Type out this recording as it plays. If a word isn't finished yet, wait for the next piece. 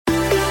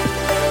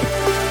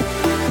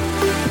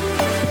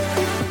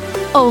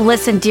Oh,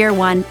 listen, dear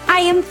one,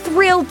 I am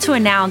thrilled to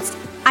announce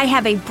I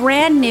have a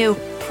brand new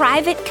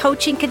private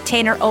coaching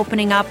container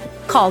opening up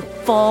called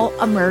Full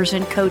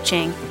Immersion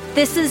Coaching.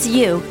 This is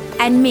you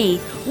and me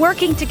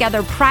working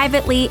together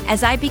privately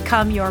as I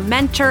become your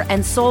mentor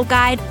and soul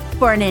guide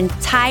for an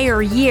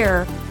entire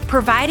year,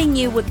 providing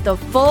you with the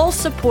full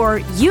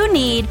support you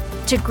need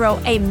to grow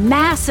a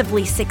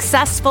massively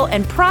successful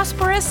and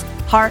prosperous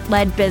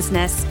heart-led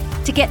business.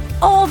 To get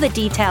all the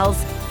details,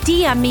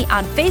 DM me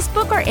on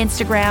Facebook or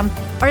Instagram,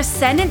 or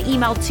send an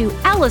email to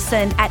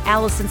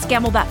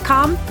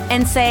allison@allisonscammell.com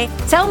and say,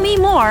 tell me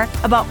more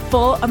about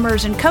Full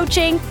Immersion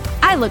Coaching.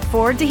 I look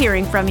forward to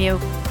hearing from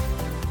you.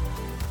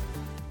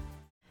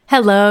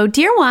 Hello,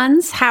 dear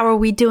ones. How are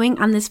we doing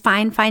on this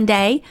fine, fine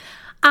day?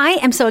 I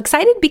am so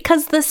excited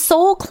because the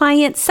Soul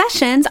Client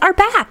Sessions are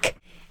back.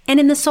 And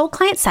in the Soul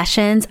Client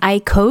Sessions, I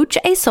coach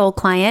a soul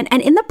client,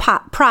 and in the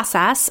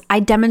process,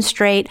 I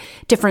demonstrate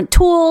different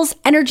tools,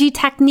 energy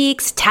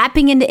techniques,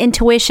 tapping into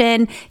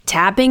intuition,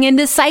 tapping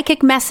into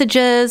psychic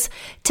messages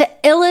to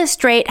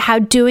illustrate how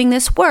doing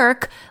this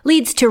work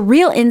leads to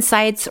real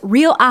insights,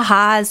 real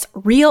ahas,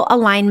 real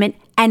alignment,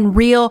 and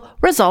real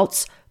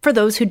results for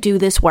those who do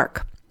this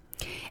work.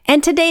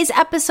 And today's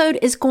episode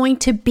is going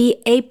to be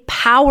a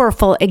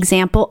powerful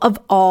example of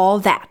all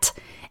that.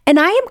 And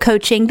I am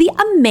coaching the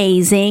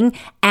amazing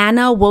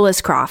Anna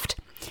Woolliscroft.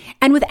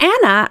 And with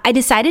Anna, I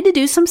decided to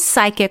do some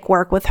psychic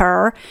work with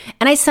her,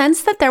 and I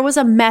sensed that there was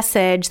a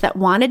message that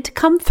wanted to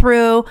come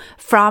through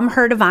from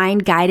her divine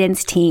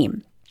guidance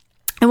team.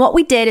 And what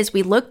we did is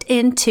we looked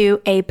into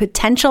a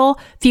potential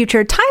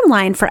future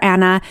timeline for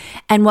Anna,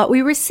 and what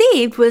we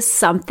received was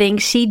something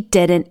she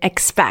didn't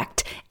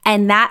expect.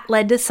 And that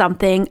led to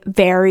something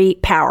very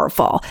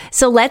powerful.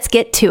 So let's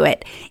get to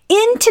it.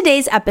 In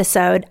today's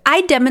episode,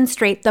 I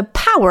demonstrate the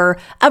power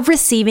of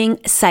receiving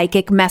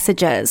psychic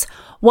messages,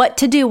 what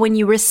to do when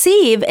you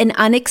receive an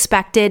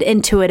unexpected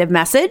intuitive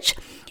message,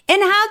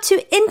 and how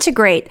to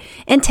integrate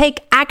and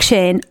take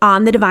action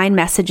on the divine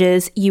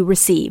messages you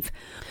receive.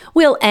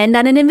 We'll end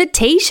on an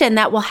invitation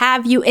that will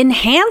have you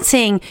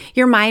enhancing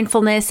your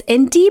mindfulness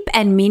in deep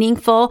and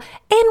meaningful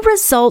and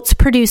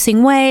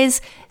results-producing ways.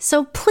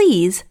 So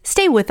please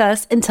stay with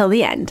us until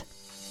the end.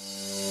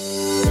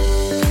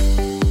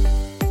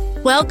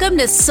 Welcome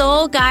to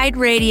Soul Guide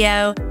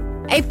Radio,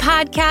 a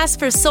podcast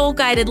for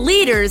soul-guided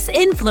leaders,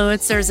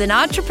 influencers, and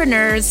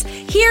entrepreneurs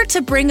here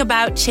to bring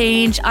about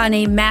change on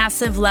a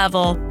massive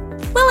level.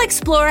 We'll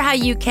explore how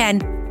you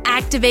can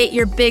activate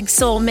your big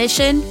soul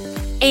mission,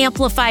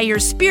 amplify your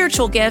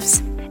spiritual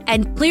gifts,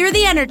 and clear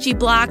the energy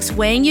blocks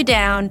weighing you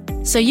down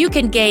so you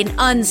can gain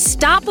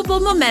unstoppable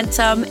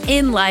momentum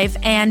in life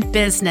and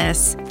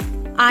business.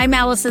 I'm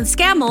Allison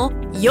Scammell,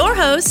 your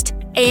host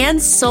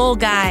and soul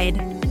guide.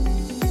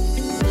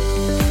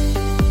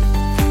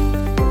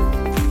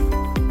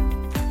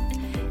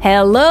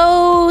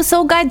 Hello,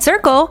 Soul Guide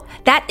Circle.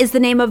 That is the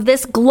name of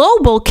this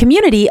global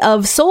community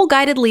of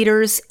soul-guided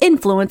leaders,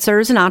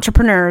 influencers, and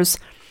entrepreneurs.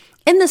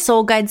 In the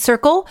Soul Guide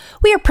Circle,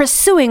 we are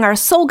pursuing our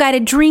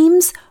soul-guided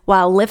dreams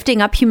while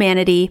lifting up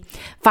humanity.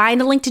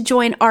 Find a link to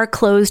join our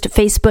closed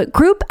Facebook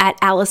group at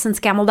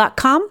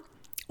allisonscammell.com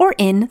or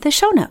in the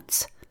show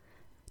notes.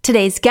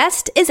 Today's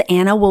guest is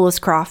Anna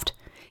Woolliscroft.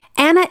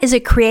 Anna is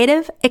a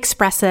creative,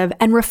 expressive,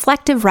 and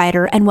reflective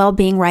writer and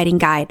well-being writing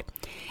guide.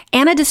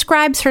 Anna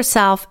describes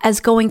herself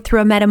as going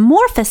through a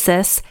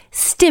metamorphosis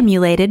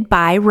stimulated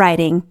by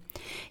writing.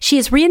 She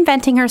is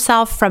reinventing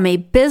herself from a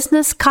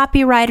business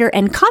copywriter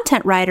and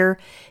content writer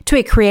to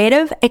a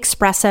creative,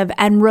 expressive,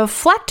 and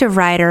reflective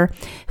writer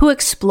who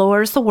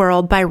explores the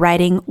world by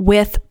writing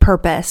with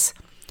purpose.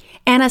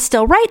 Anna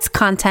still writes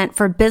content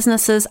for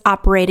businesses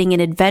operating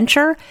in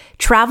adventure,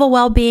 travel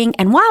well-being,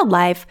 and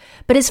wildlife,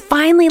 but is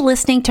finally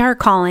listening to her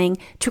calling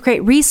to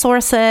create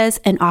resources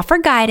and offer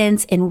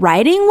guidance in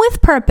writing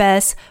with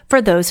purpose for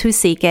those who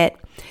seek it.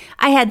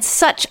 I had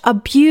such a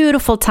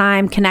beautiful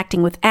time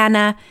connecting with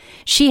Anna.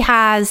 She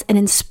has an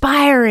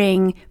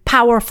inspiring,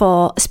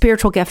 powerful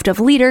spiritual gift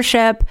of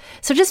leadership.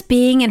 So just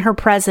being in her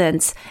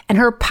presence and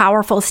her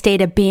powerful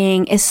state of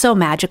being is so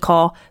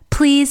magical.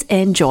 Please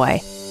enjoy.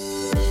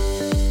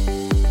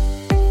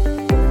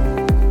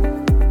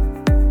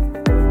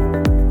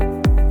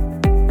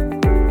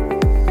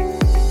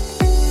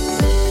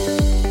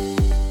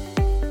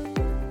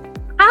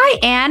 Hi,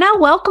 Anna.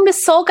 Welcome to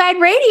Soul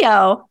Guide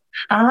Radio.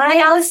 Hi,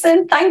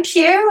 Allison. Thank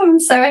you. I'm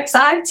so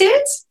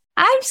excited.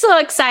 I'm so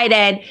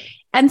excited.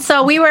 And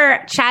so we were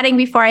chatting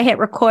before I hit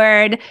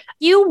record.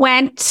 You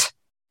went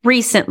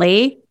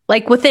recently,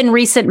 like within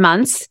recent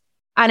months,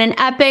 on an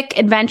epic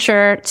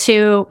adventure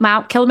to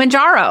Mount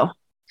Kilimanjaro.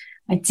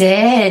 I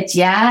did.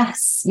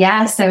 Yes.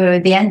 Yeah. So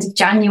at the end of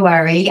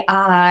January,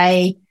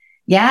 I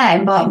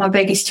embarked my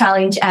biggest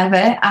challenge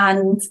ever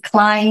and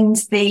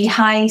climbed the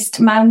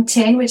highest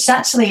mountain, which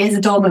actually is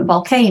a dormant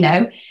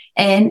volcano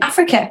in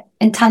Africa,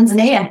 in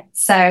Tanzania.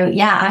 So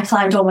yeah, I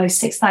climbed almost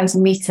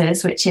 6,000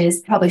 meters, which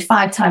is probably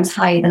 5 times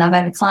higher than I've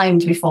ever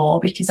climbed before,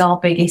 because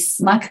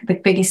the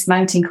biggest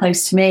mountain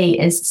close to me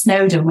is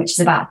Snowdon, which is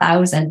about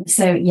 1,000.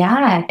 So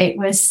yeah, it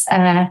was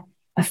a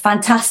a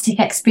fantastic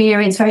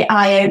experience, very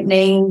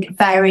eye-opening,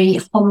 very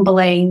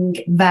humbling,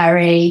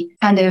 very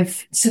kind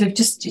of sort of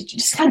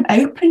just kind of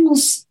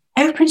opens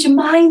your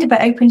mind a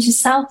bit, opens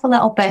yourself a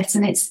little bit.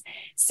 And it's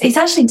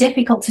actually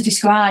difficult to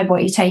describe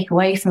what you take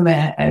away from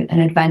an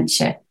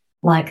adventure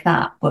like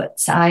that.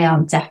 But I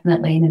am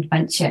definitely an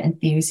adventure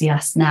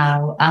enthusiast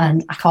now,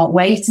 and I can't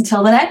wait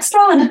until the next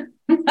one.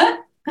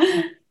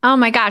 Oh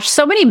my gosh,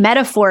 so many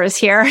metaphors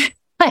here.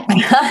 Like,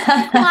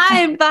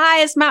 climb the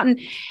highest mountain.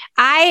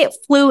 I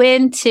flew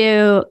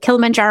into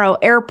Kilimanjaro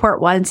Airport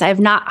once.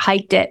 I've not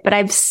hiked it, but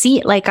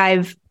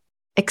I've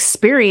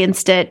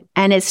experienced it.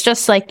 And it's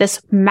just like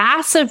this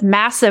massive,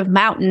 massive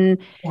mountain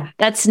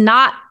that's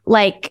not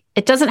like,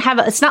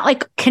 it's not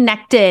like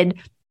connected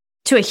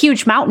to a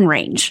huge mountain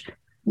range.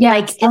 Yeah,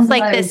 like it's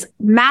like this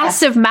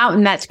massive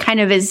mountain that's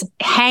kind of is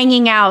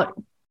hanging out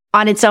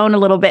on its own a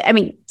little bit. I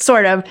mean,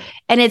 sort of.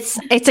 And it's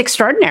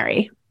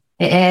extraordinary.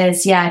 It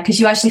is, yeah, because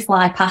you actually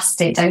fly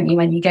past it, don't you,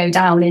 when you go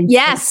down into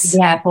the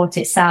airport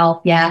itself,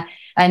 yeah.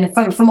 And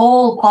from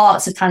all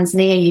parts of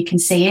Tanzania, you can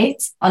see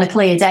it on a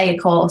clear day,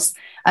 of course.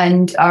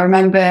 And I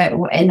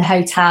remember in the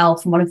hotel,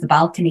 from one of the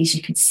balconies,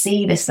 you could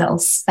see this little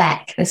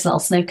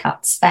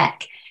snow-capped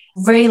speck,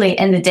 really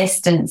in the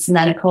distance. And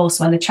then, of course,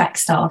 when the trek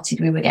started,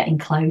 we were getting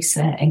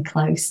closer and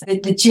closer.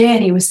 The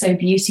journey was so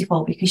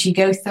beautiful because you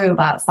go through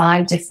about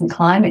 5 different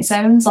climate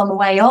zones on the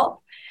way up.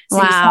 So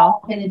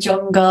wow. You're in the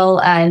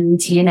jungle,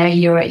 and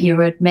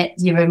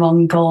you're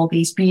among all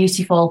these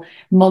beautiful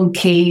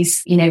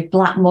monkeys,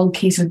 black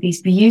monkeys with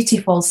these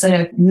beautiful sort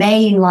of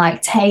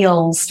mane-like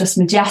tails, just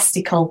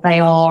majestical they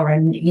are,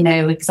 and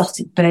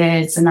exotic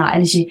birds and that.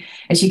 And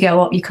as you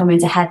go up, you come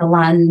into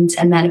heatherland,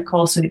 and then of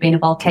course, with it being a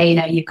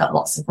volcano, you've got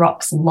lots of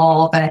rocks and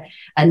lava,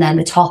 and then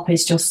the top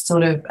is just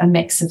sort of a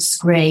mix of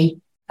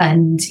scree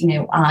and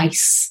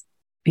ice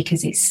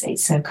because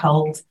it's so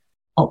cold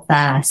up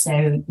there.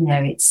 So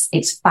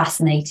it's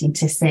fascinating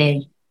to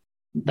see.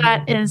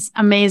 That is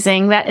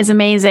amazing.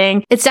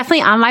 It's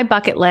definitely on my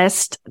bucket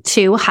list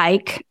to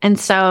hike. And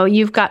so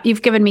you've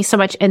given me so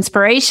much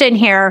inspiration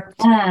here.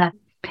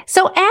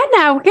 So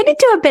Anna, we're going to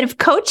do a bit of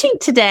coaching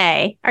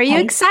today. Are you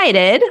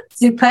excited?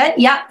 Super.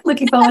 Yeah.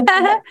 Looking forward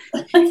to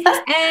it.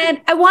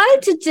 And I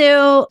wanted to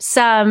do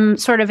some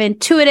sort of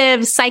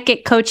intuitive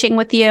psychic coaching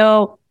with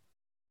you.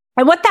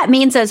 And what that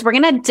means is we're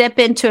going to dip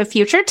into a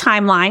future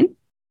timeline.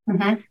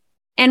 Mm-hmm.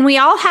 And we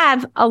all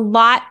have a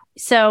lot.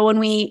 So when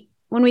we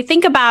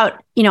think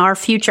about, our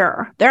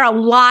future, there are a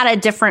lot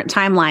of different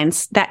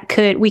timelines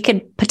that we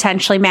could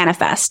potentially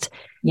manifest.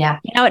 Yeah.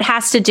 It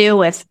has to do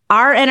with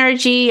our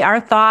energy,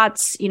 our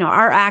thoughts,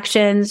 our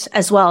actions,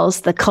 as well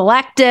as the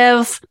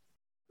collective.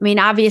 I mean,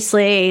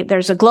 obviously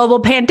there's a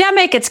global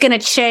pandemic. It's going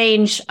to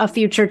change a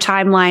future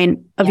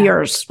timeline of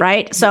yours,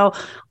 right? So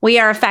we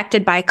are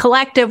affected by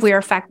collective. We are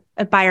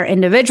affected by our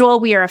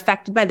individual. We are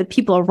affected by the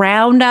people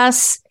around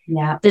us.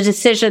 Yeah. The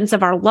decisions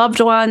of our loved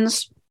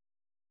ones.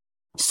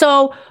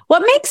 So what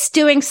makes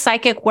doing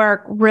psychic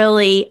work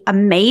really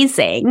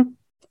amazing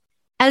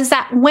is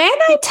that when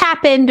I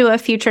tap into a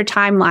future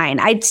timeline,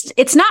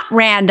 it's not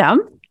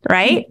random,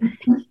 right?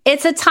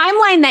 It's a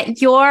timeline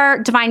that your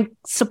divine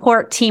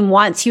support team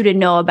wants you to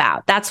know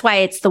about. That's why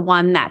it's the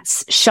one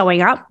that's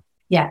showing up.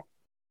 Yeah.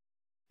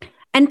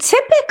 And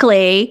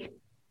typically,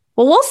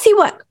 well, we'll see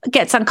what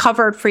gets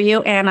uncovered for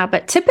you, Anna,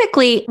 but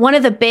typically one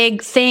of the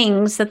big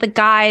things that the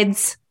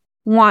guides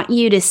want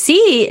you to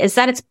see is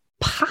that it's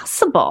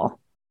possible.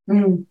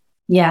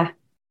 Yeah.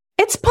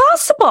 It's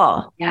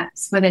possible. Yeah.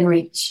 It's within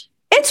reach.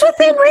 It's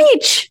within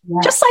reach. Yeah.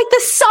 Just like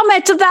the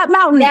summit of that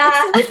mountain. Yeah.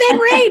 It's within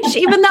reach.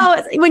 Even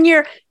though when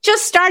you're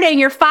just starting,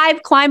 you're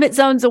 5 climate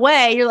zones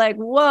away, you're like,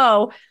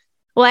 whoa,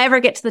 will I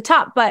ever get to the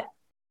top? But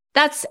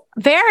that's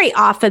very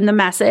often the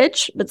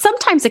message, but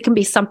sometimes it can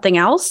be something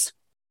else.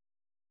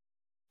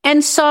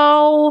 And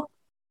so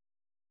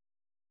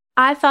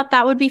I thought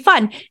that would be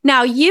fun.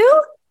 Now,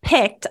 you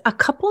picked a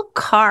couple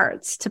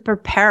cards to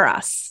prepare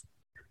us.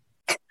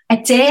 I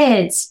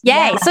did. Yay.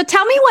 Yeah. So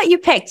tell me what you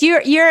picked.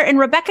 You're in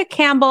Rebecca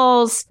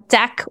Campbell's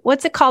deck.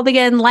 What's it called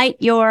again? Work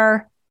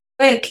Your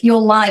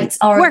Light.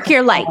 Work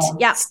Your Light.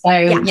 Yeah. So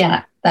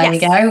there you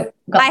go.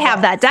 I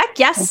have that deck.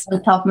 Yes.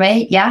 On top of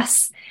me.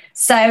 Yes.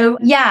 So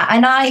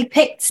and I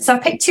picked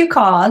 2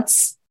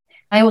 cards.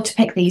 I ought to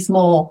pick these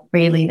more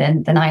really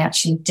than I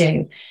actually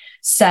do.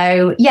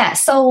 So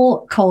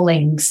soul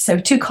callings. So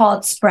 2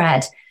 card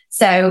spread.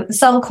 So the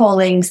soul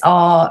callings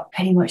are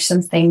pretty much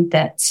something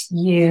that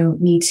you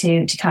need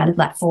to kind of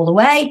let fall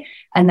away,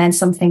 and then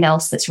something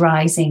else that's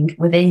rising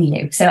within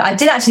you. So I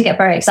did actually get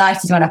very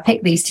excited when I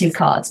picked these 2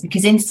 cards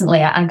because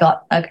instantly I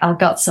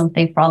got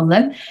something from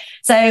them.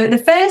 So the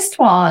first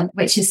one,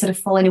 which is sort of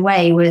falling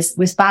away,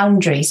 was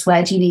boundaries.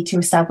 Where do you need to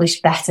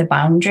establish better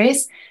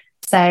boundaries?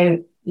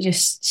 So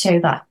just show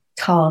that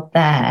card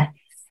there.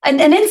 And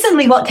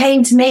instantly what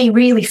came to me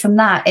really from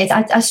that is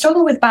I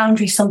struggle with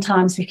boundaries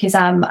sometimes because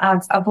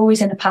I've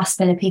always in the past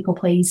been a people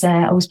pleaser.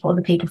 I always put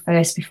other people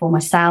first before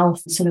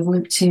myself, sort of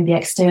look to the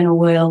external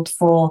world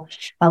for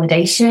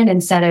validation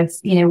instead of,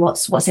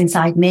 what's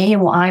inside me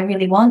and what I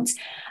really want.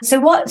 So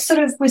what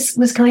sort of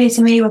was clear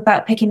to me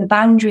about picking the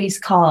boundaries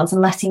cards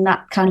and letting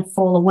that kind of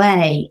fall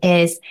away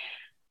is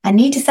I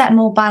need to set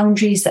more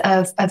boundaries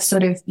of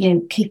sort of,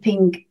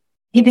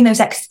 keeping those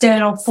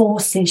external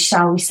forces,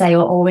 shall we say,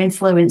 or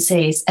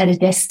influences at a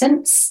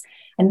distance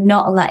and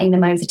not letting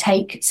them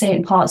overtake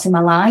certain parts of my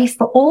life,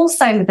 but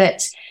also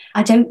that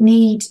I don't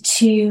need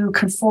to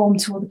conform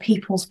to other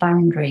people's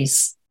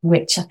boundaries,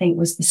 which I think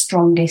was the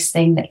strongest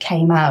thing that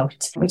came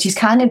out, which is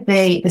kind of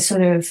the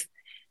sort of,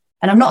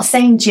 and I'm not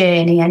saying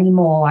journey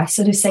anymore. I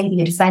sort of say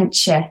the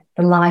adventure,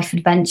 the life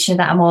adventure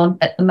that I'm on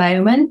at the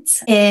moment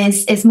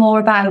is more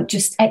about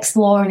just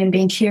exploring and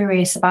being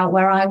curious about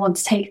where I want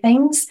to take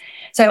things.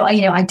 So,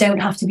 I don't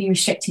have to be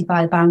restricted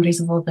by the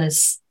boundaries of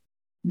others.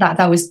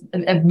 That was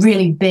a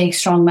really big,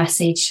 strong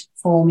message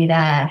for me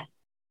there.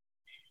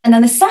 And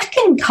then the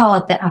second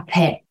card that I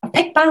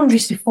picked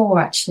boundaries before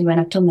actually when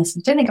I've done this.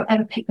 I don't think I've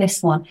ever picked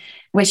this one,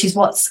 which is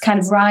what's kind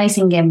of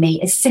rising in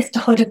me is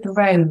Sisterhood of the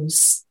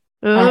Rose.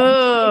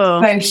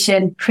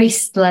 Devotion,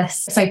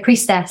 priestess,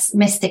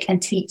 mystic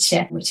and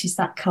teacher, which is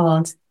that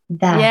card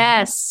there.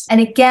 Yes. And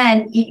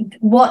again,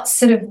 what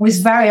sort of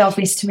was very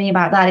obvious to me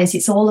about that is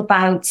it's all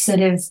about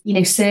sort of,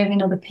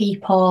 serving other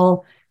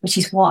people, which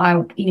is what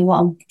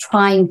I'm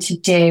trying to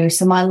do.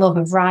 So my love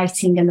of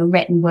writing and the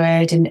written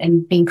word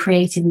and being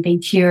creative and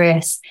being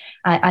curious,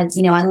 I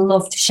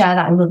love to share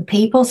that with other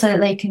people so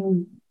that they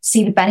can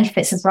see the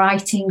benefits of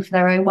writing for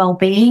their own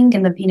well-being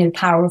and the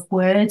power of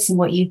words and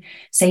what you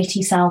say to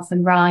yourself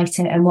and write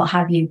and what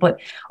have you. But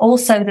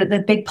also that the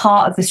big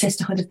part of the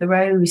Sisterhood of the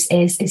Rose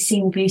is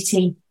seeing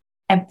the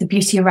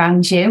beauty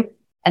around you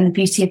and the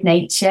beauty of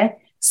nature.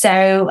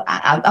 So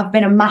I've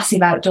been a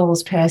massive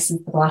outdoors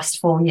person for the last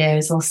 4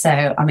 years or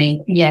so. I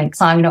mean,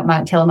 climbing up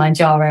Mount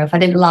Kilimanjaro. If I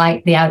didn't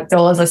like the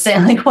outdoors, I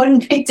certainly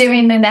wouldn't be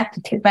doing an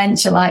epic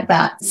adventure like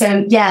that.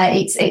 So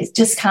it's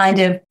just kind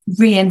of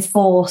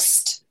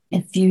reinforced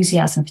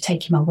enthusiasm for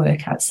taking my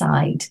work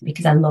outside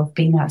because I love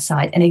being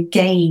outside. And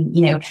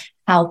again,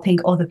 helping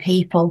other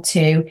people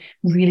to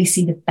really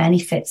see the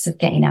benefits of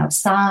getting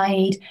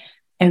outside,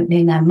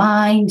 opening their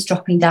minds,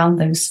 dropping down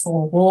those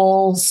four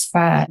walls,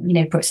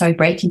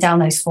 breaking down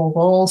those four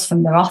walls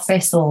from their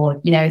office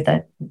or,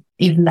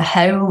 even the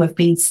home of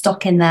being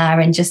stuck in there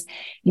and just,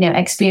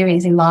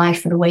 experiencing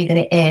life for the way that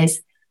it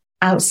is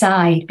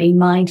outside, being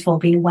mindful,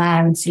 being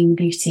aware and seeing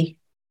beauty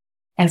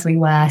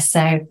everywhere.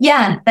 So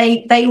yeah,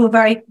 they were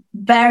very,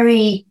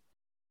 very,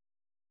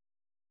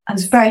 I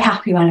was very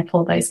happy when I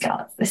pulled those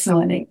cards this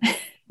morning.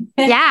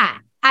 Yeah.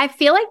 I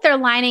feel like they're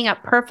lining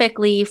up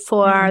perfectly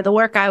for the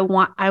work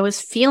I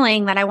was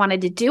feeling that I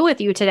wanted to do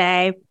with you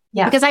today.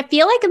 Yeah. Because I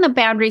feel like in the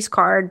boundaries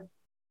card,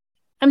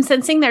 I'm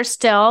sensing there's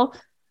still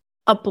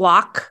a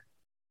block,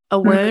 a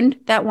wound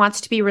that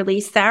wants to be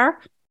released there.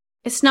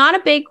 It's not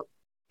a big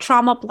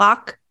trauma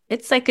block.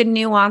 It's like a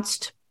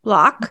nuanced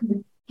block.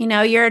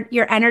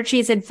 Your energy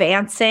is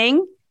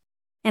advancing.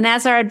 And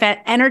as our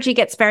energy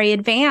gets very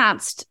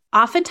advanced,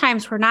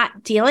 oftentimes we're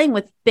not dealing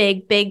with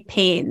big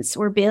pains.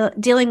 We're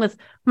dealing with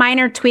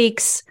minor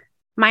tweaks,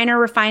 minor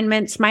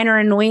refinements, minor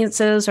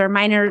annoyances, or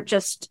minor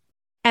just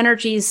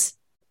energies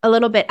a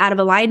little bit out of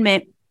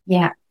alignment.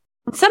 Yeah.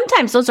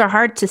 Sometimes those are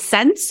hard to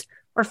sense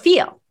or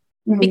feel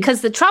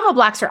because the trauma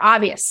blocks are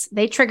obvious.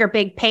 They trigger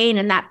big pain,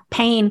 and that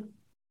pain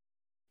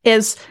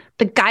is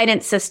the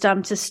guidance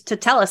system to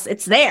tell us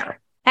it's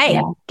there.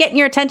 Hey, getting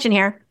your attention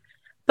here.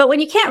 But when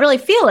you can't really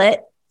feel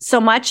it so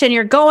much and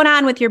you're going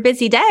on with your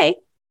busy day,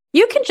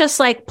 you can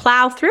just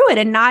plow through it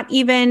and not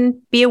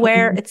even be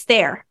aware it's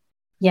there.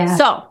 Yeah.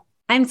 So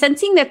I'm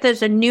sensing that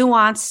there's a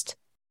nuanced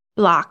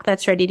block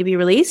that's ready to be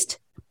released.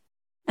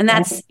 And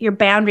that's your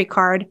boundary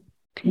card.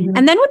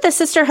 And then with the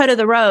Sisterhood of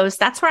the Rose,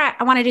 that's where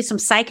I want to do some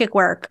psychic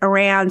work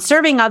around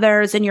serving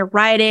others in your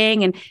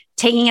writing and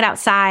taking it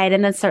outside.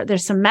 And then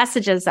there's some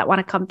messages that want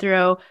to come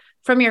through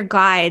from your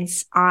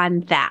guides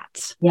on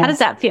that. Yeah. How does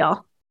that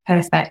feel?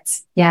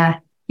 Perfect. Yeah.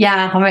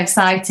 Yeah, I'm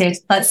excited.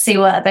 Let's see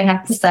what they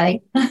have to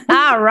say.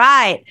 All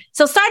right.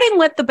 So starting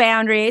with the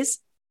boundaries,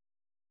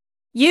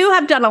 you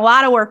have done a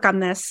lot of work on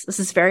this. This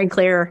is very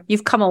clear.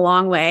 You've come a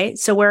long way.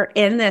 So we're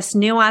in this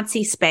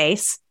nuancy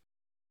space.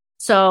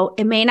 So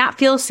it may not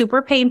feel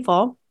super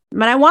painful,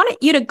 but I want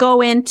you to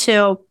go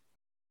into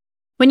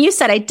when you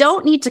said, I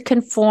don't need to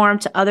conform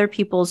to other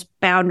people's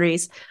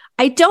boundaries.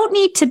 I don't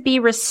need to be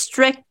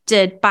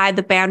restricted by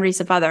the boundaries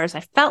of others.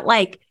 I felt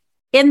like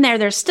in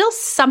there's still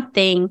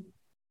something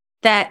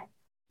that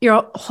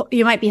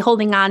you might be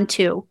holding on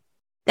to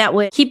that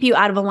would keep you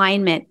out of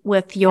alignment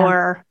with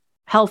your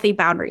healthy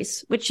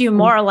boundaries, which you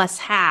more or less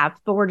have,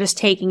 but we're just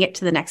taking it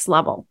to the next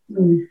level.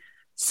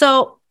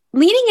 So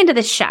leaning into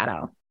the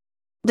shadow,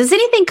 does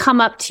anything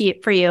come up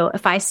for you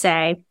if I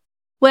say,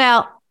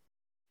 well,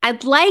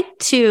 I'd like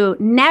to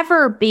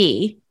never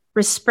be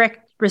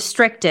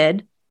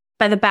restricted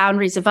by the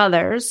boundaries of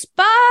others,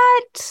 but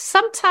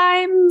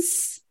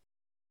sometimes,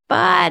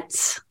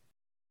 does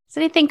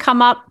anything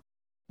come up?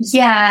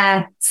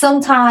 Yeah,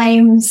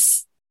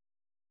 sometimes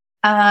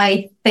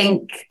I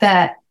think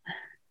that,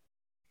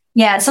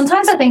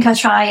 sometimes I think I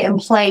try and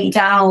play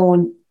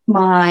down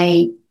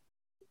my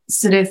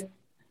sort of,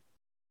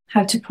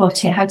 how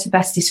to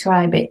best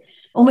describe it,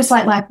 almost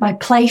like my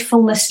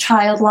playfulness,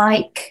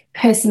 childlike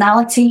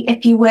personality,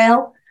 if you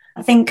will.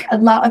 I think a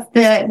lot of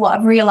what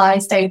I've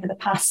realized over the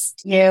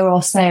past year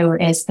or so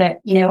is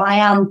that, I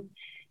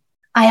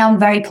am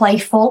very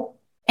playful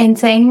in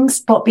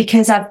things, but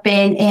because I've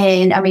been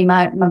in,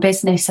 my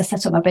business, I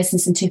set up my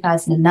business in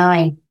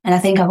 2009. And I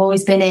think I've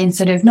always been in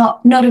sort of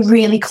not a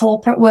really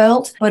corporate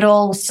world, but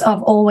also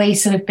I've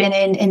always sort of been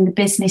in the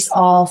business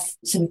of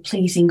sort of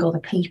pleasing other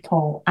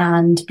people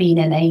and being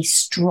in a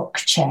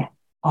structure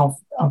of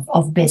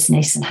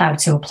business and how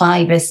to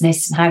apply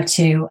business and how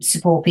to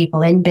support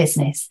people in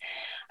business.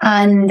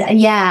 And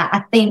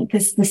I think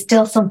there's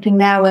still something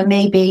there where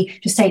maybe,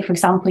 just take, for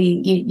example,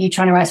 you're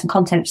trying to write some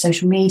content for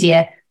social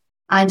media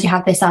and you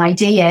have this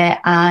idea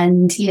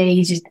and,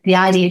 the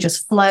idea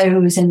just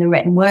flows in the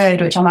written word,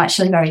 which I'm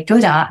actually very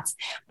good at.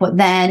 But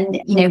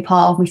then,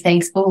 part of me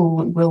thinks,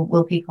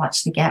 will people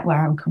actually get where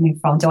I'm coming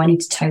from? Do I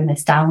need to tone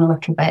this down a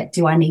little bit?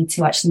 Do I need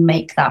to actually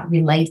make that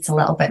relate a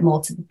little bit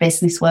more to the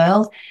business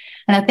world?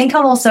 And I think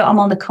I'm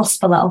on the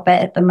cusp a little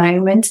bit at the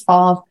moment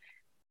of,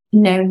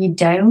 no, you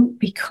don't,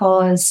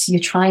 because you're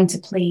trying to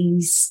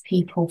please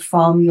people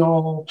from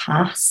your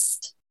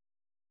past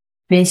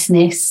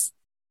business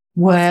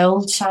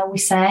world, shall we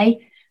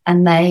say,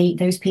 and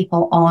those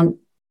people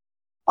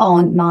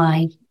aren't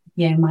my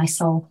my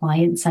soul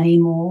clients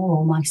anymore,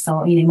 or my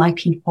soul, my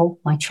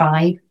people, my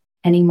tribe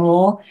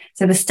anymore.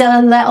 So there's still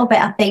a little bit,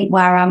 I think,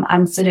 where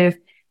I'm sort of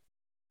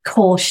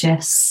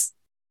cautious.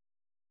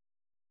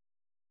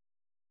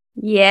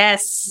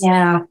 Yes.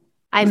 Yeah.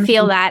 I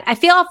feel that. I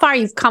feel how far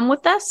you've come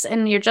with this.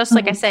 And you're just,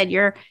 like I said,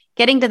 you're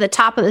getting to the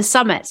top of the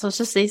summit. So it's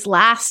just these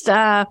last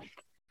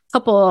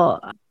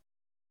couple,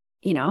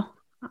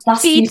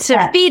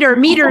 feet or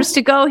meters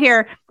to go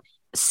here.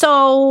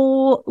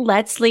 So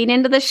let's lean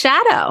into the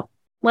shadow.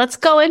 Let's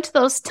go into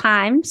those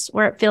times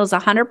where it feels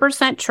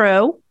 100%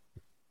 true.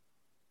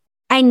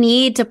 I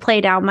need to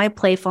play down my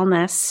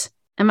playfulness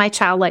and my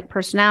childlike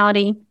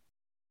personality.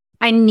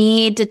 I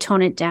need to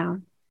tone it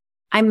down.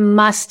 I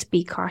must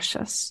be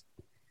cautious.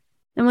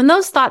 And when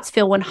those thoughts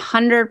feel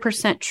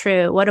 100%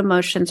 true, what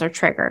emotions are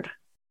triggered?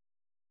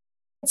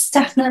 It's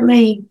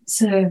definitely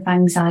sort of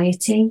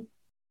anxiety.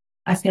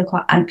 I feel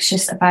quite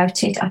anxious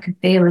about it. I can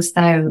feel as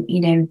though,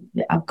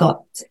 I've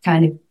got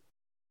kind of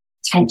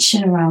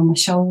tension around my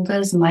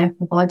shoulders and my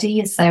upper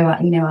body. So,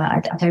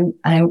 I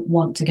don't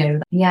want to go.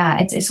 Yeah,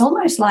 it's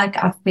almost like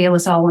I feel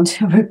as though I want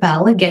to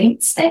rebel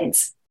against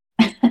it.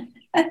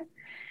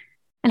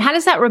 And how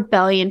does that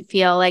rebellion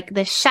feel? Like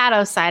the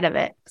shadow side of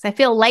it? Because I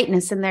feel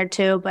lightness in there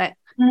too, but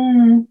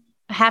I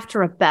have to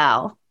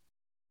rebel.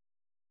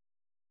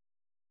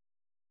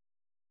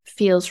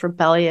 Feels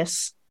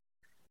rebellious.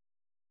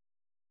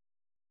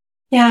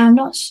 Yeah, I'm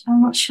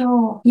not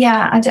sure.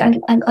 Yeah, I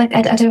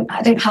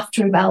don't have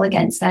to rebel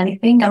against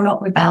anything. I'm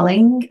not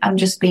rebelling. I'm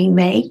just being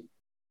me.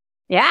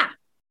 Yeah.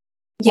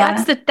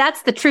 Yeah.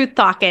 That's the truth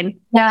talking.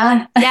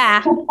 Yeah.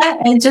 Yeah.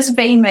 And just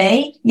being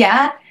me.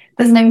 Yeah.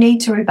 There's no need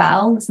to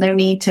rebel. There's no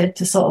need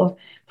to sort of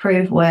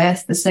prove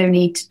worth. There's no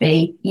need to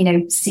be,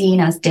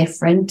 seen as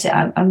different.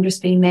 I'm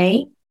just being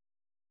me.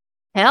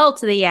 Hell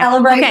to the yeah.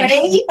 Celebrate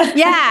me.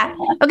 Yeah.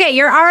 Okay.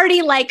 You're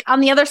already like on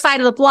the other side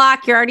of the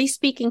block. You're already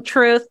speaking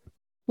truth.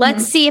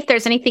 Let's see if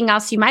there's anything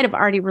else. You might have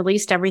already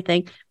released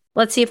everything.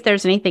 Let's see if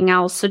there's anything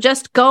else. So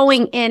just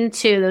going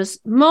into those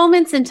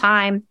moments in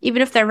time,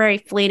 even if they're very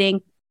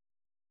fleeting,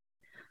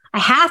 I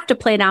have to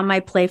play down my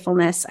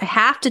playfulness. I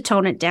have to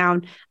tone it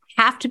down.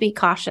 I have to be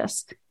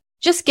cautious.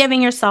 Just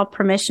giving yourself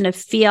permission to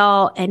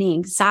feel any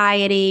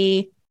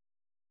anxiety,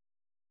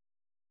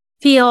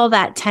 feel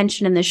that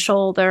tension in the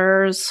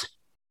shoulders.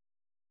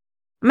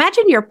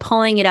 Imagine you're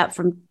pulling it up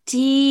from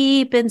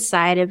deep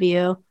inside of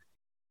you,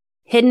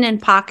 hidden in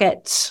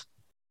pockets.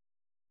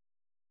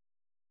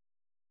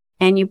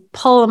 And you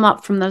pull them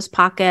up from those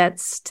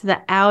pockets to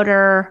the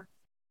outer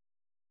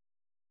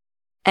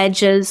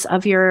edges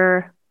of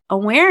your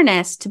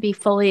awareness to be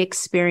fully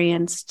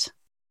experienced,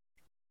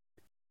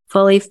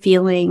 fully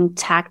feeling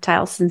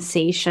tactile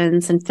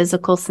sensations and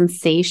physical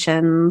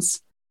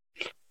sensations.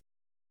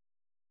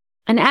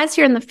 And as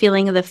you're in the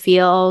feeling of the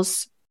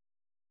feels,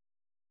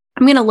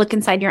 I'm going to look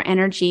inside your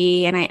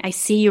energy and I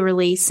see you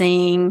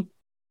releasing.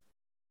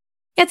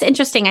 It's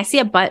interesting. I see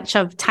a bunch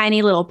of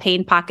tiny little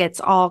pain pockets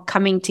all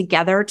coming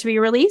together to be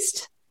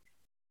released,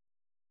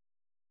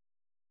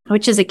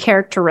 which is a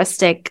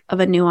characteristic of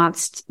a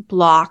nuanced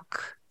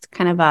block. It's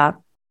kind of a...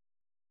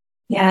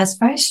 Yeah, it's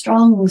very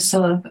strong,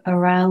 sort of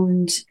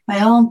around my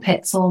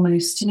armpits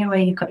almost, where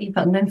you've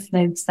got lymph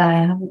nodes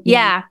there, haven't you?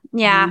 Yeah,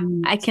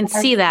 I can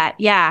see that.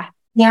 Yeah.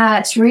 Yeah,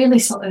 it's really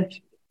sort of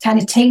kind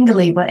of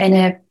tingly, but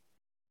in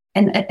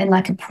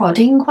like a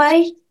prodding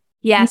way.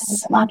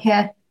 Yes. Like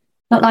a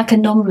not like a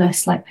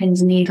numbness, like pins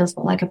and needles,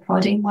 but like a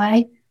prodding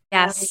way.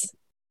 Yes.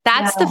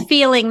 That's the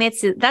feeling.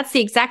 That's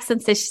the exact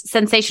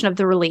sensation of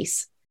the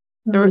release.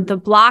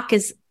 The block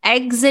is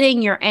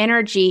exiting your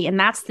energy, and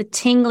that's the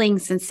tingling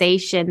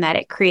sensation that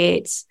it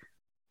creates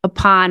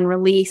upon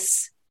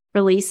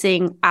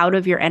releasing out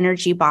of your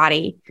energy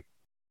body.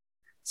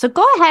 So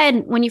go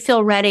ahead when you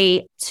feel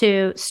ready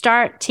to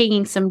start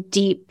taking some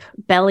deep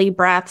belly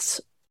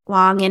breaths,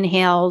 long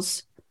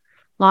inhales,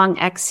 long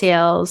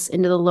exhales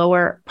into the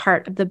lower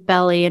part of the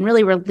belly, and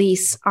really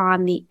release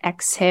on the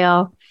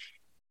exhale.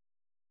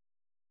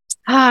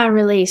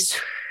 Release.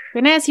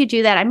 And as you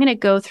do that, I'm going to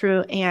go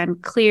through and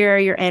clear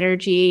your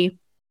energy.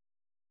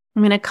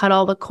 I'm going to cut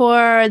all the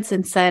cords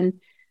and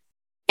send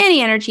any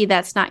energy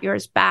that's not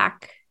yours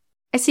back.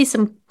 I see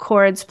some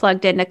cords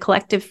plugged into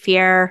collective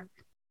fear.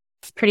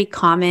 It's pretty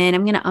common.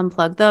 I'm going to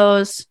unplug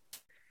those.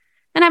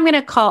 And I'm going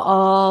to call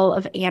all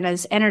of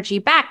Anna's energy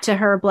back to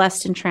her,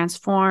 blessed and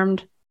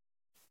transformed.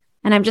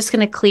 And I'm just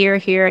going to clear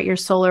here at your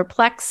solar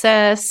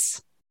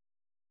plexus.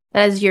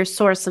 That is your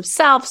source of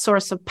self,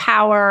 source of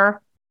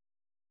power.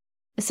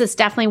 This is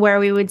definitely where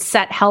we would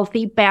set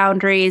healthy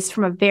boundaries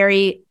from a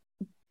very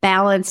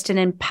balanced and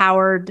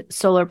empowered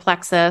solar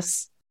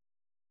plexus.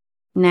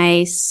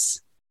 Nice.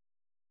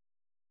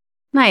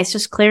 Nice.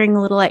 Just clearing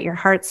a little at your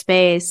heart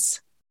space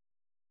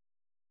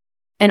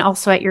and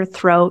also at your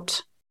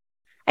throat.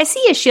 I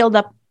see a shield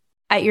up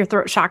at your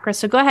throat chakra.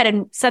 So go ahead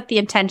and set the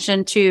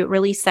intention to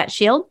release that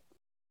shield.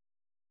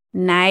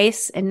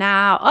 Nice. And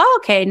now,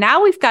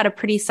 now we've got a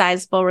pretty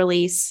sizable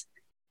release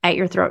at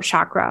your throat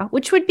chakra,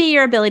 which would be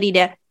your ability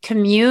to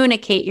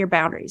communicate your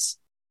boundaries,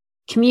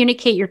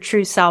 communicate your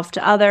true self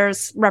to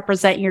others,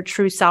 represent your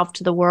true self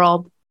to the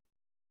world.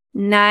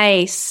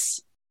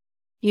 Nice.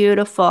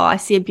 Beautiful. I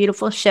see a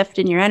beautiful shift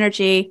in your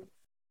energy.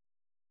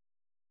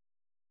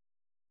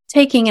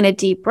 Taking in a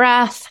deep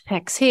breath,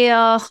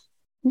 exhale,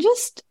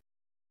 just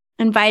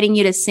inviting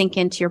you to sink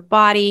into your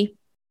body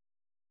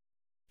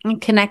and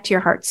connect to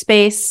your heart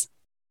space.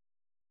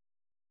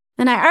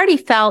 And I already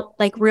felt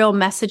like real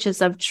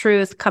messages of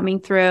truth coming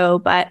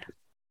through, but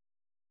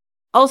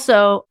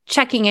also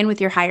checking in with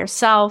your higher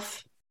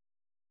self,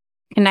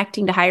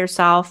 connecting to higher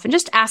self, and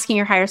just asking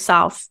your higher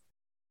self,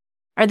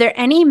 are there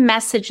any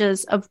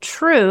messages of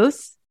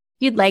truth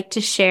you'd like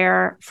to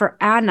share for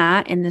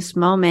Anna in this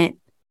moment?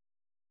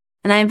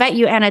 And I invite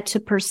you, Anna, to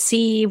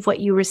perceive what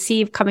you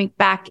receive coming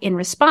back in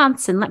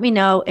response, and let me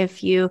know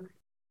if you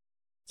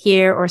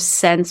hear or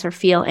sense or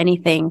feel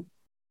anything.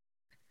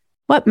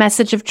 What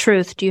message of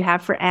truth do you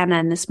have for Anna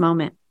in this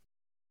moment?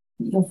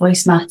 Your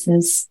voice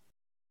matters.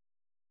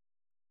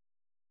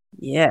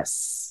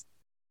 Yes.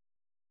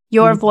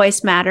 Your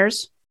voice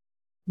matters.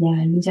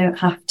 Yeah, you don't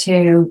have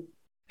to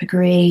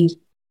agree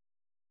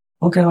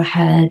or go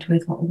ahead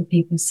with what other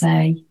people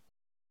say.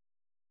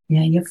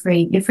 Yeah, you're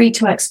free. You're free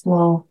to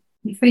explore.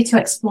 You're free to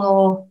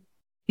explore,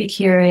 be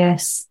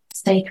curious,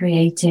 stay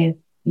creative.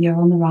 You're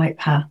on the right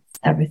path.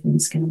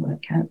 Everything's going to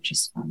work out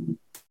just fine.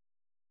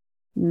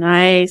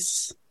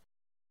 Nice.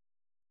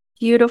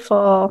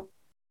 Beautiful.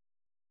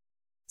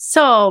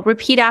 So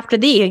repeat after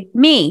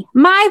me.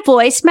 My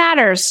voice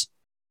matters.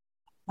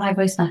 My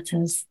voice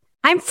matters.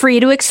 I'm free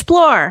to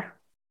explore.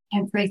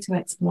 I'm free to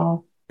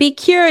explore. Be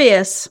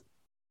curious.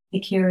 Be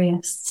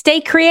curious.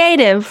 Stay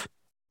creative.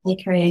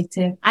 Stay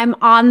creative. I'm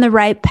on the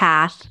right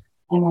path.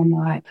 I'm on the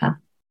right path.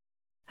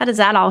 How does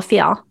that all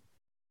feel?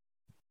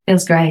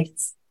 Feels great.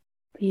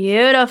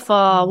 Beautiful.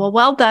 Well,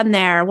 well done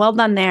there. Well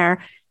done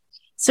there.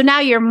 So now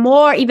you're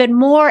even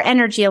more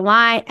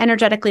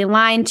energetically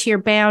aligned to your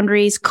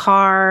boundaries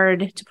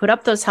card, to put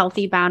up those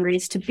healthy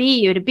boundaries, to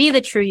be you, to be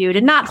the true you,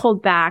 to not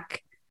hold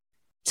back,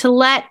 to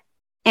let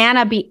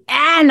Anna be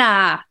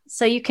Anna,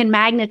 so you can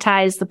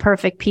magnetize the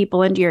perfect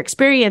people into your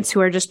experience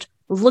who are just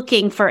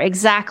looking for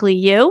exactly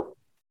you.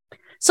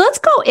 So let's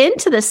go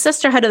into the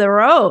sisterhood of the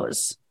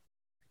rose.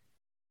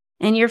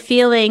 And you're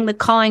feeling the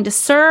calling to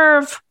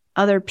serve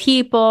other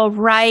people,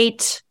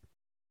 right?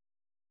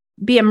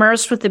 Be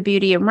immersed with the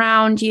beauty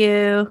around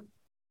you.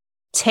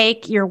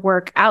 Take your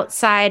work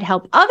outside.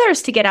 Help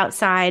others to get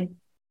outside.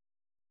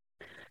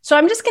 So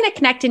I'm just going to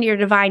connect into your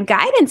divine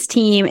guidance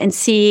team and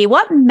see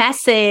what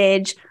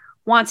message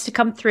wants to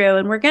come through.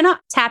 And we're going to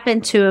tap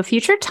into a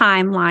future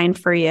timeline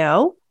for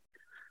you,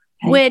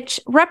 which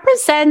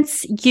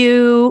represents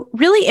you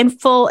really in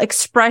full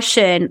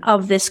expression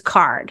of this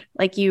card.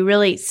 Like you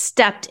really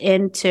stepped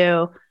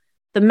into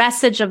the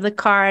message of the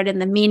card and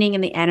the meaning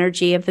and the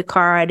energy of the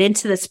card,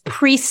 into this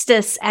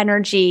priestess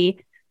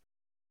energy.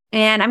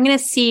 And I'm going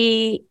to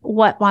see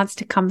what wants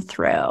to come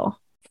through.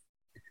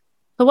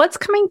 So what's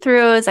coming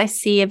through is I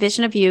see a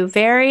vision of you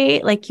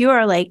very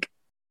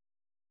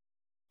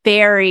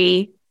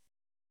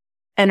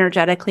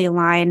energetically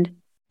aligned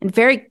and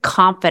very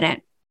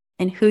confident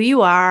in who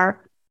you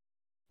are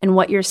and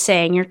what you're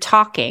saying. You're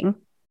talking.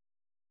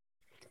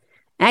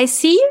 I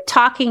see you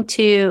talking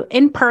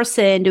in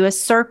person to a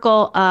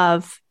circle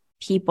of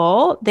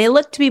people. They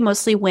look to be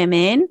mostly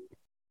women.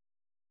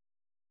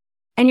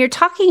 And you're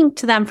talking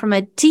to them from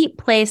a deep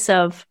place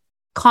of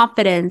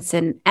confidence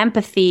and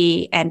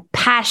empathy and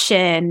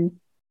passion.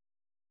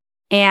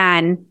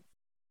 And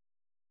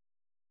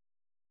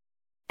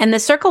the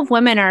circle of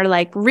women are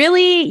like,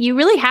 really, you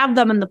really have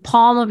them in the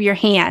palm of your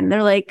hand.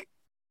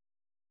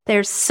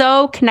 They're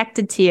so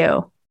connected to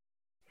you.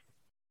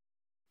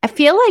 I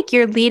feel like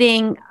you're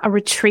leading a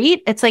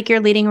retreat. It's like you're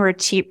leading a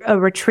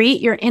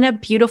retreat. You're in a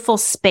beautiful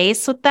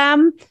space with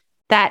them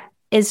that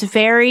is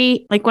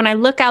very, like when I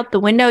look out the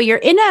window, you're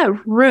in a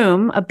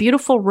room, a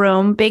beautiful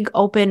room, big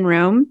open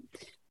room.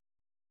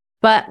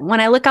 But when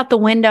I look out the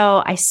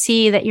window, I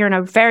see that you're in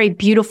a very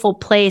beautiful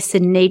place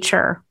in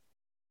nature.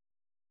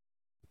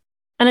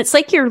 And it's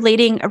like you're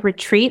leading a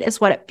retreat is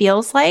what it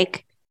feels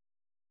like.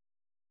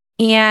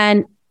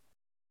 And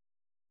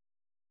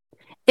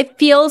it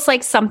feels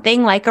like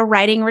something like a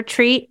writing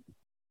retreat.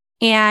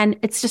 And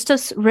it's just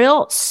a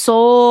real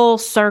soul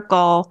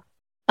circle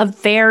of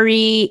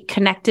very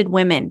connected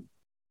women.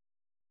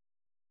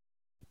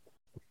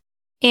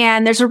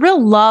 And there's a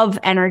real love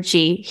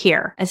energy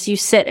here as you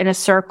sit in a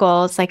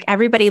circle. It's like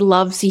everybody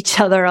loves each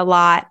other a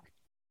lot.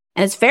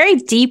 And it's very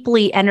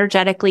deeply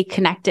energetically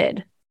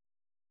connected.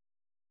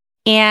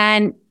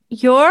 And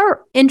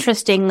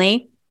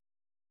interestingly,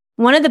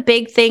 one of the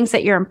big things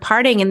that you're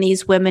imparting in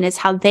these women is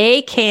how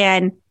they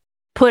can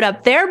put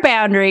up their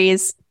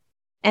boundaries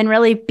and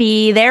really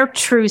be their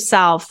true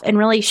self and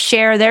really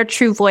share their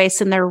true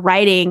voice in their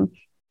writing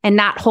and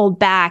not hold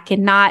back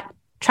and not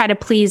try to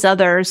please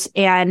others.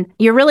 And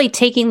you're really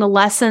taking the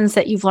lessons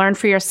that you've learned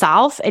for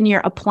yourself and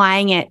you're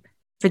applying it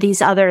for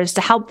these others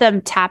to help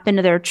them tap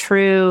into their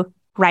true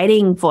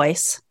writing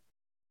voice.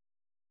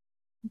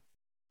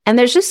 And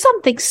there's just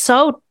something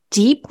so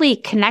deeply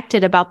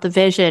connected about the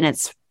vision.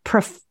 It's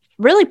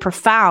really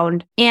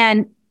profound.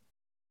 And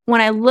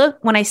when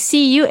I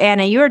see you,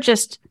 Anna, you're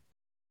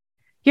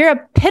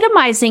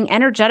epitomizing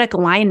energetic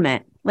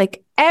alignment,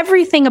 like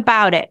everything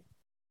about it,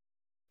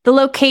 the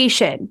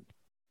location,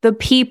 the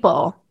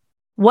people,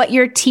 what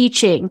you're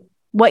teaching,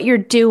 what you're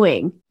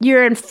doing.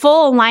 You're in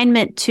full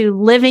alignment to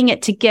living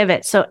it to give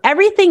it. So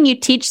everything you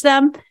teach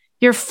them,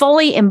 you're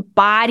fully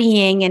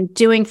embodying and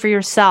doing for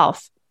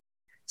yourself.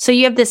 So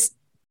you have this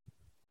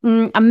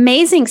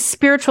amazing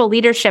spiritual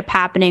leadership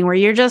happening where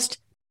you're just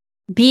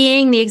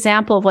being the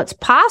example of what's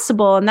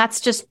possible. And that's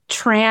just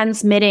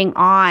transmitting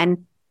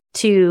on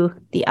to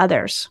the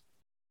others.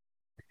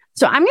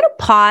 So I'm going to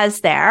pause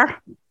there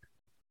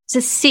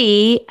to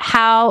see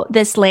how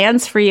this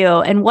lands for you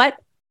and what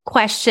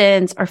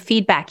questions or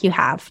feedback you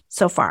have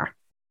so far.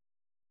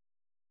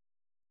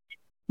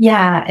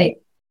 Yeah,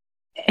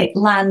 it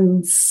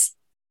lands.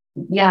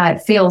 Yeah,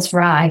 it feels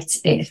right.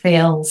 It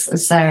feels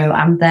as though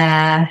I'm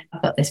there.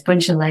 I've got this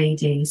bunch of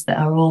ladies that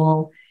are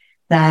all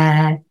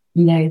there.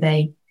 You know,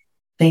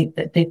 they've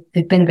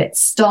been a bit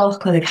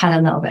stuck or they've had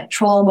a little bit of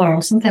trauma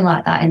or something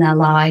like that in their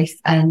life.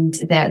 And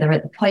they're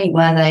at the point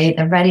where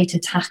they're ready to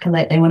tackle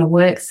it. They want to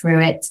work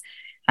through it.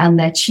 And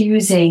they're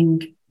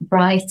choosing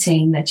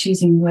writing, they're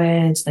choosing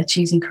words, they're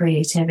choosing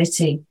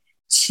creativity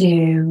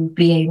to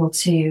be able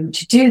to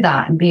do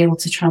that and be able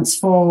to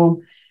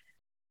transform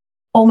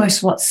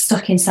almost what's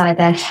stuck inside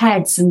their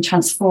heads and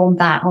transform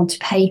that onto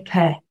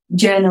paper.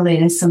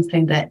 Journaling is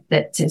something that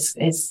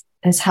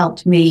has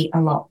helped me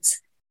a lot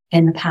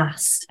in the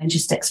past, and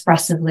just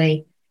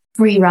expressively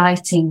free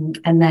writing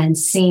and then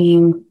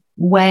seeing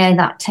where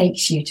that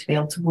takes you to be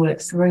able to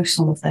work through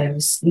some of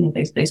those, you know,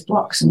 those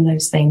blocks and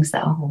those things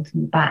that are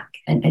holding you back.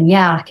 And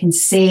yeah, I can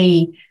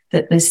see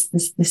that there's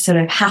this sort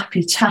of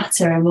happy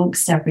chatter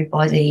amongst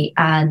everybody,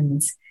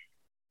 and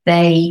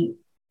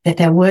that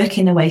they're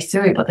working their way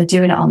through it, but they're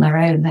doing it on their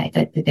own.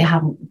 They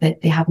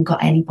haven't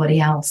got anybody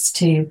else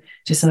to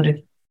sort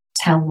of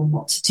tell them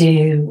what to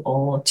do,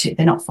 or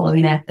they're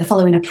following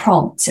a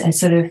prompt, a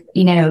sort of,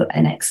 you know,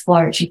 an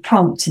exploratory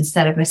prompt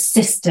instead of a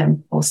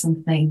system or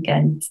something.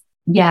 And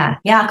yeah,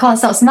 I can't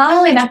stop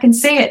smiling. I can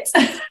see it.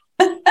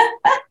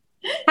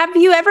 Have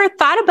you ever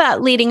thought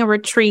about leading a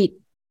retreat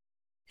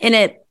in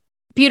a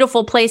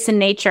beautiful place in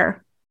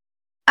nature?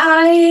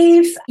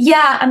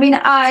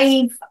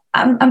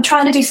 I'm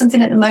trying to do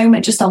something at the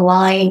moment just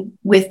online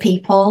with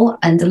people,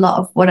 and a lot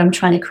of what I'm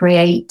trying to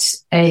create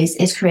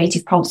is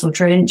creative prompts or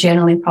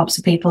journaling prompts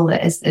for people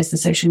that is the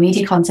social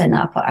media content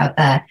that I put out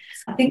there.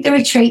 I think the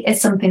retreat is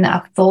something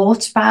that I've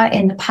thought about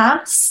in the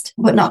past,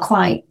 but not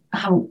quite. I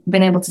haven't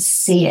been able to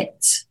see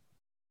it,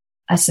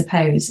 I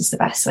suppose, is the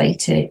best way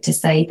to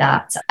say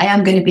that. I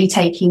am going to be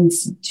taking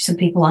some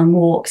people on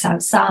walks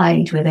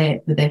outside with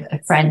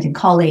a friend and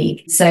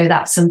colleague. So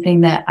that's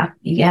something that I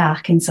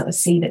can sort of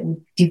see that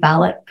will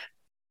develop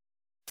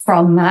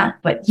from that.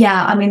 But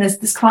yeah, I mean,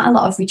 there's quite a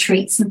lot of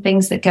retreats and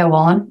things that go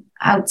on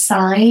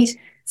outside.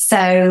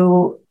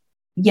 So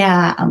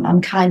yeah,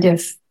 I'm kind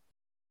of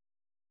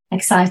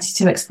excited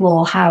to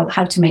explore how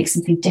to make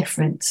something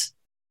different.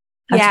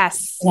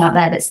 Yes. Out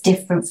there that's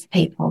different for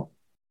people.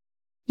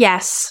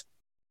 Yes.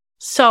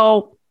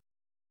 So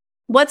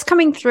what's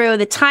coming through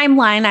the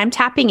timeline I'm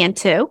tapping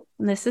into,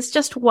 and this is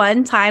just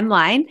one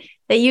timeline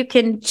that you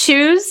can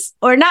choose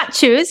or not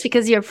choose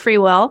because you have free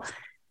will,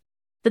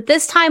 but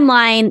this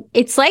timeline,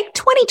 it's like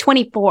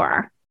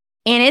 2024.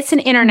 and it's an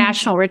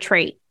international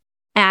retreat.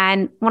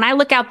 And when I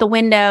look out the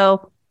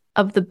window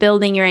of the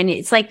building you're in,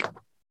 it's like,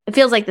 it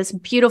feels like this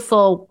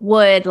beautiful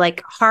wood,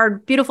 like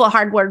beautiful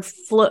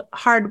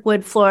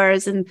hardwood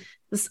floors and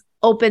this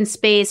open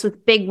space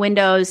with big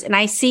windows. And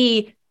I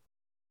don't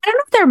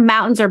know if they're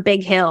mountains or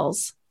big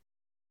hills.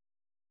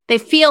 They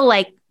feel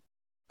like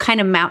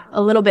kind of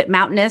a little bit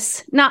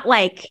mountainous, not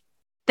like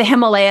the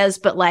Himalayas,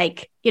 but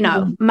like,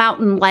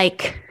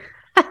 mountain-like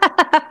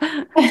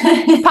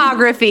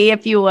topography,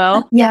 if you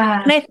will.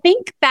 Yeah. And I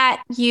think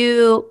that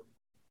you're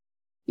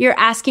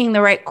asking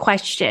the right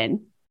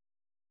question.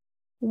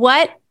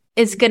 What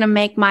is going to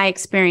make my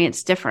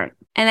experience different?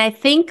 And I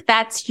think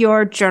that's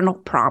your journal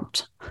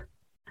prompt.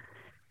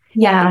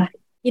 Yeah.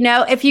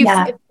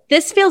 If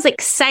this feels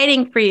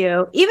exciting for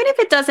you, even if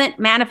it doesn't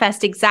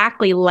manifest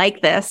exactly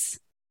like this,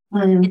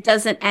 it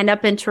doesn't end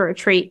up into a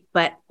retreat,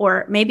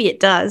 or maybe it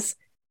does.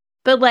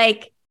 But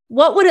like,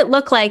 what would it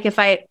look like if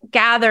I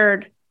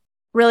gathered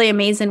really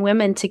amazing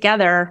women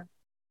together?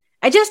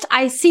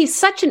 I see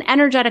such an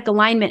energetic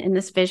alignment in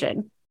this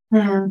vision.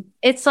 Mm-hmm.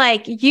 It's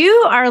like,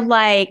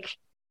 it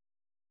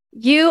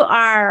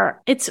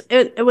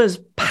was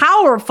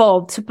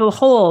powerful to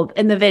behold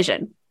in the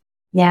vision.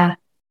 Yeah.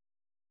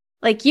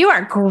 Like, you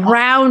are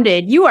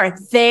grounded, you are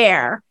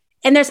there.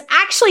 And there's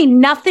actually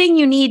nothing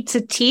you need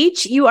to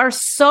teach. You are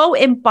so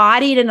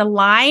embodied and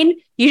aligned.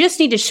 You just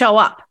need to show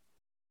up.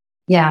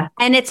 Yeah.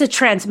 And it's a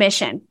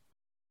transmission.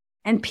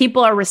 And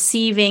people are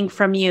receiving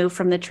from you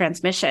from the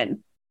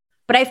transmission.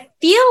 But I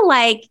feel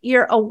like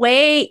you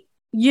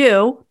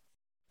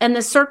and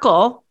the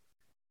circle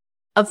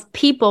of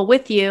people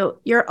with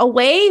you're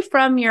away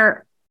from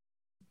your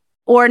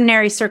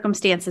ordinary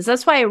circumstances.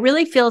 That's why it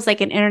really feels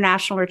like an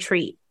international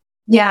retreat.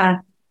 Yeah.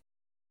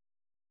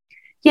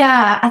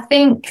 Yeah, I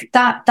think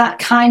that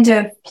kind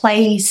of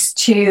plays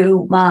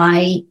to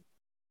my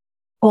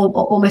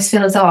almost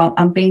feel as though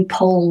I'm being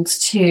pulled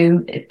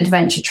to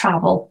adventure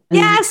travel. And,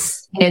 yes.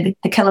 The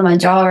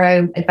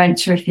Kilimanjaro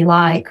adventure, if you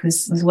like,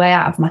 was way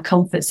out of my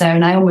comfort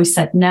zone. I almost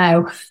said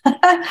no.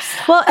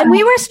 Well, and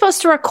we were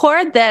supposed to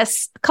record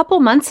this a couple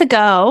months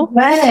ago.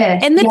 Right.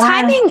 And the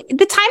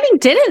timing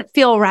didn't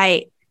feel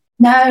right.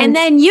 No. And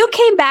then you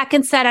came back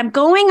and said, I'm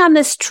going on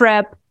this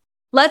trip.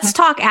 Let's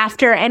talk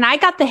after. And I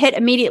got the hit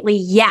immediately.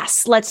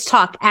 Yes, let's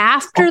talk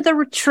after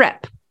the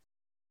trip.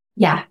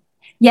 Yeah.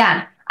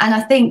 Yeah. And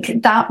I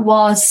think that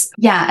was,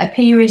 a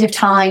period of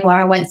time where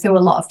I went through a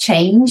lot of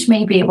change.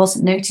 Maybe it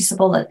wasn't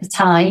noticeable at the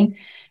time.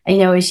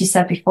 And, as you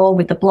said before,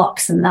 with the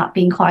blocks and that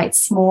being quite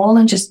small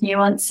and just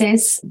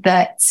nuances,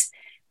 that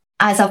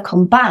as I've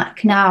come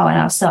back now and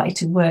I've started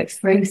to work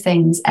through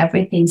things,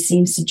 everything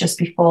seems to just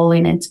be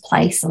falling into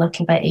place a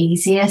little bit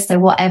easier. So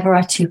whatever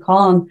I took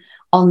on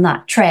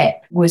that trip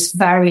was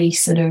very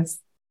sort of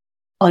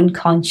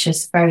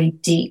unconscious, very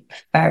deep,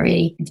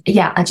 I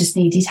just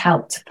needed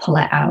help to pull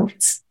it out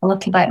a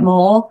little bit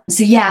more.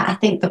 So I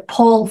think the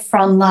pull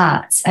from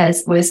that I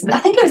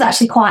think it was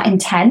actually quite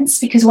intense,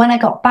 because when I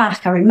got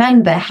back, I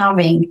remember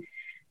having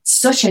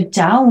such a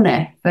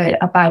downer for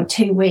about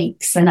 2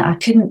 weeks, and I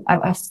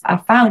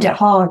found it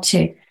hard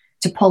to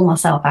pull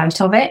myself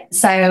out of it.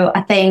 So I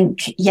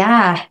think,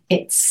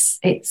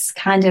 it's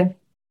kind of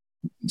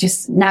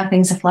just now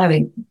things are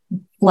flowing.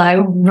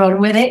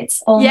 Run with it.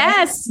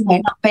 Yes.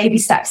 Not baby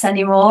steps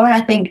anymore. And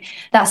I think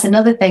that's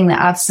another thing that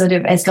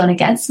has gone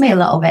against me a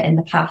little bit in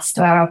the past,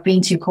 where I've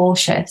been too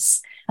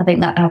cautious. I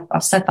think that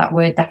I've said that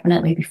word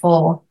definitely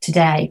before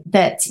today,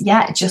 that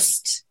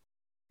just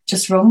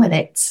run with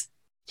it.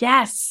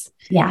 Yes.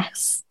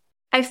 Yes.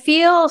 I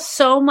feel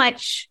so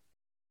much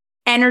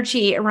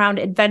energy around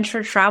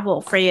adventure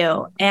travel for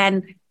you,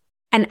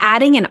 and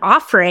adding an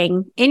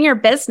offering in your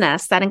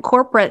business that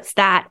incorporates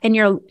that, and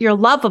your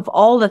love of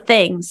all the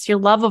things, your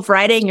love of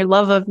writing, your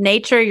love of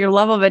nature, your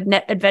love of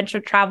adventure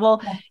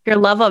travel, your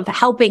love of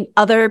helping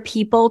other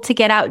people to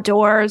get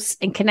outdoors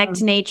and connect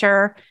to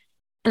nature.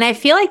 And I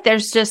feel like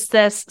there's just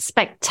this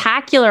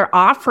spectacular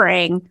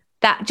offering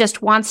that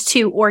just wants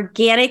to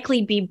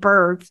organically be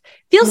birthed.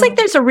 Feels like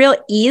there's a real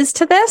ease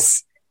to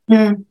this.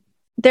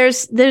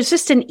 There's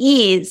just an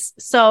ease.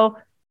 So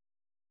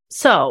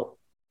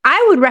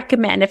I would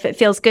recommend, if it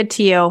feels good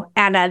to you,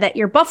 Anna, that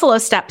your Buffalo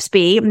steps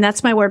be, and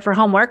that's my word for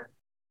homework,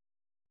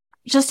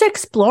 just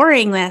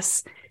exploring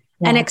this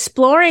and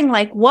exploring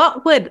like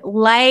what would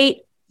light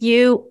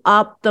you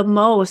up the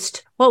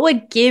most, what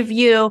would give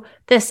you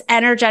this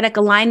energetic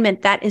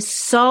alignment that is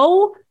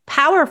so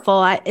powerful.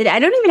 I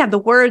don't even have the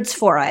words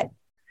for it.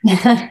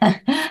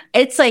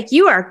 It's like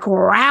you are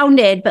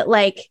grounded, but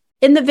like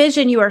in the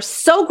vision, you are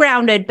so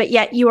grounded, but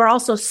yet you are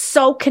also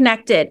so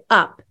connected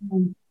up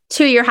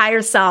to your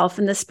higher self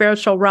in the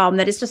spiritual realm,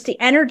 that it's just the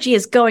energy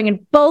is going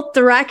in both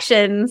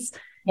directions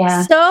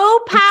so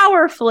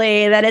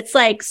powerfully that it's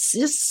like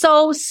just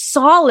so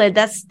solid.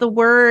 That's the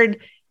word.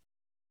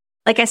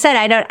 Like I said,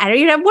 I don't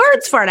even have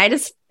words for it. I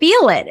just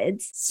feel it.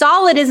 It's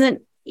solid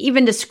isn't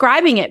even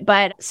describing it.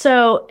 But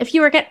so if you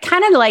were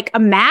kind of like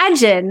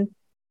imagine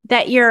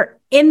that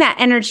you're in that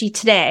energy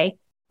today,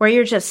 where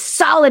you're just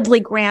solidly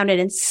grounded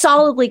and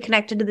solidly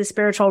connected to the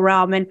spiritual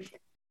realm, and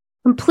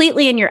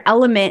completely in your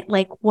element,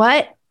 like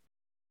what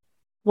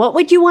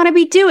would you want to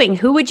be doing?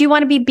 Who would you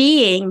want to be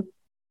being?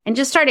 And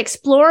just start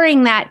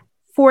exploring that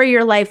for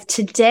your life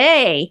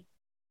today.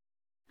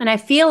 And I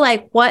feel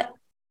like what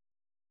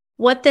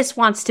this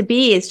wants to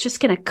be is just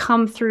going to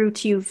come through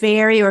to you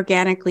very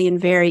organically and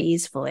very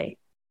easily.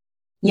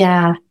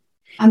 Yeah.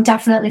 I'm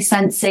definitely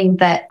sensing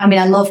that. I mean,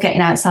 I love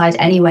getting outside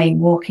anyway,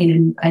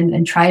 walking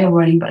and trail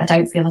running, but I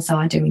don't feel as though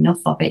I do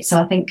enough of it.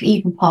 So I think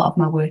even part of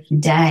my working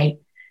day,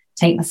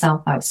 take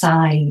myself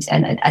outside.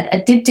 And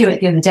I did do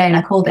it the other day, and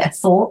I called it a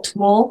thought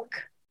walk.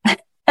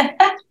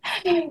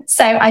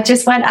 So I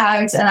just went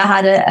out and I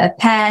had a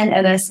pen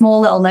and a small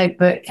little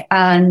notebook,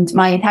 and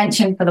my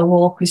intention for the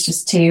walk was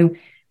just to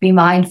be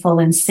mindful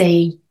and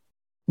see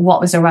what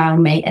was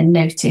around me and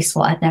notice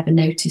what I'd never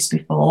noticed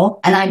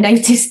before. And I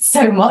noticed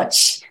so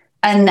much.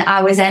 And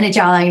I was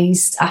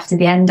energized after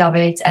the end of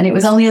it. And it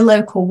was only a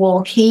local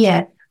walk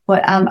here,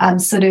 but I'm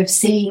sort of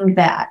seeing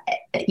that,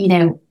 you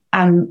know,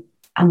 I'm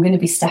going to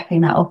be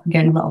stepping that up and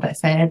going a little bit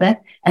further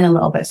and a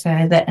little bit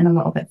further and a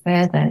little bit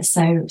further.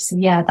 So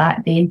yeah,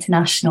 that the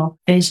international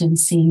vision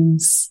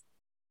seems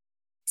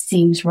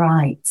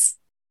right.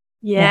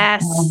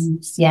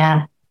 Yes.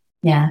 Yeah.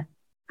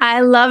 I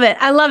love it.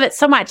 I love it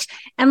so much.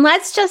 And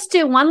let's just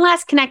do one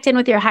last connect in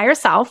with your higher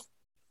self.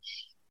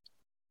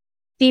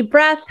 Deep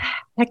breath,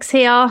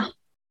 exhale.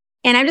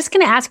 And I'm just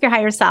going to ask your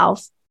higher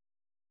self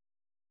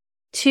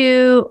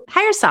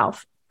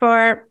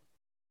for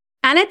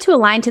Anna to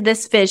align to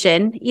this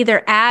vision,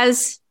 either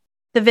as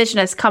the vision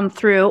has come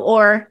through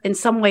or in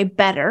some way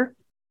better.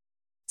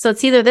 So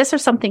it's either this or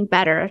something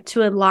better,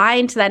 to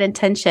align to that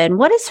intention.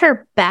 What is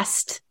her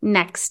best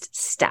next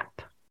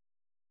step?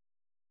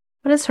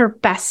 What is her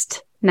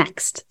best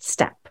next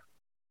step?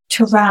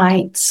 To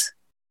write,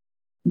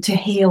 to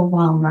heal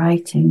while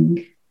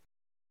writing.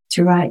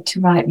 To write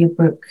your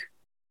book.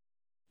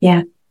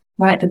 Yeah,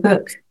 write the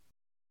book.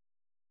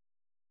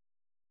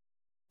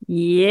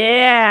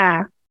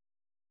 Yeah.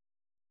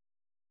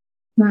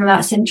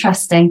 That's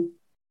interesting.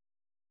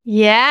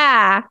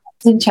 Yeah.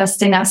 It's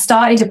interesting. I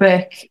started a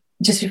book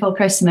just before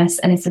Christmas,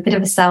 and it's a bit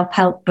of a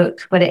self-help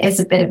book, but it is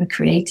a bit of a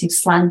creative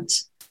slant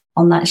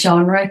on that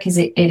genre, because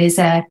it is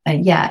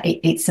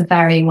it's a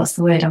very, what's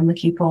the word I'm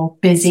looking for?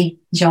 Busy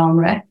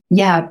genre.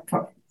 Yeah.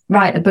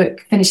 Write the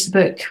book, finish the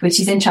book, which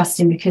is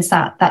interesting because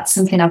that's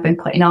something I've been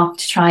putting off,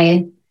 to try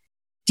and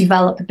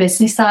develop the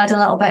business side a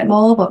little bit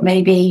more. But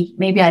maybe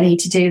I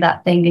need to do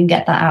that thing and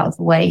get that out of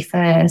the way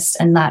first.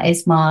 And that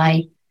is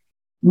my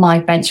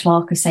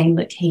benchmark of saying,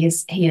 look,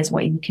 here's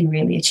what you can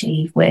really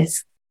achieve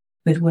with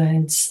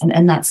words.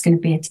 And that's going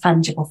to be a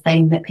tangible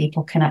thing that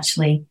people can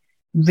actually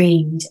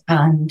read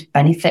and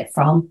benefit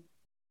from.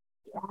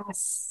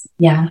 Yes.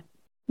 Yeah.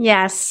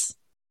 Yes.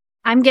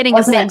 I'm getting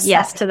a big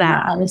yes to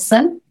that.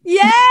 Alison.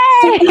 Yay!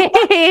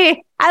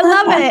 I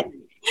love it.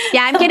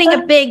 Yeah, I'm getting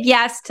a big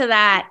yes to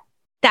that.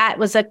 That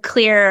was a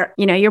clear,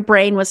 your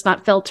brain was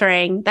not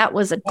filtering. That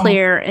was a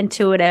clear,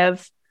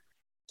 intuitive.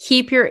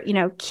 Keep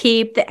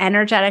the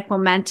energetic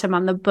momentum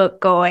on the book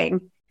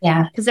going.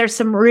 Yeah. Because there's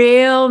some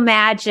real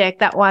magic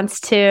that wants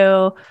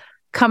to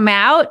come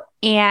out.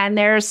 And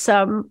there's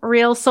some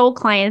real soul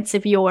clients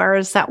of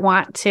yours that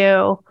want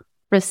to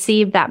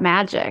receive that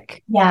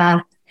magic. Yeah.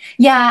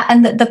 Yeah.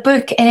 And the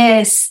book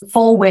is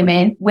for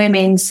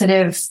women sort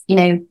of,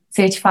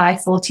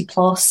 35, 40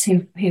 plus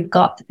who've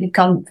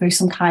gone through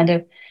some kind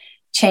of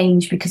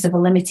change because of a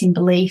limiting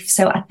belief.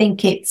 So I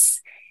think it's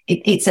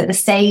at the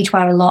stage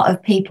where a lot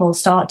of people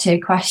start to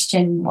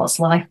question what's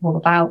life all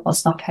about,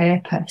 what's my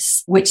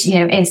purpose, which,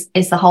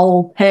 is the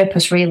whole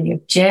purpose really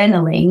of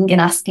journaling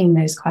and asking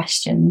those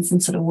questions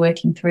and sort of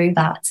working through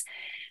that.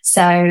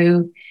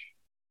 So,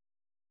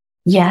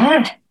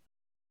 yeah.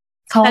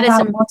 Call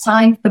out more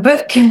time for the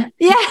book.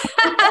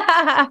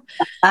 Yeah.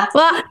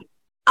 Well,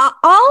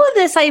 all of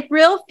this, I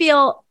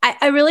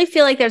really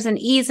feel like there's an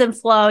ease and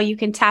flow you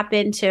can tap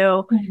into.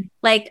 Mm-hmm.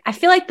 Like, I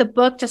feel like the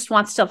book just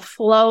wants to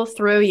flow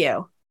through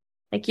you.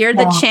 Like you're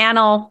the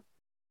channel,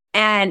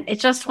 and it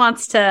just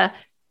wants to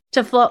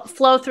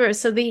flow through.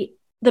 So the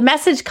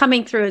message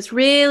coming through is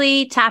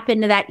really tap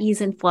into that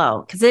ease and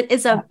flow, because it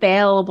is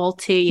available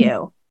to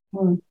you.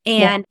 Mm-hmm.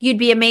 And you'd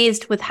be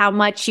amazed with how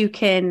much you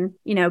can,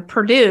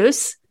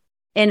 produce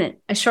in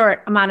a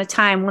short amount of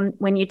time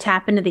when you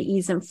tap into the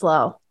ease and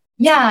flow.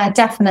 Yeah,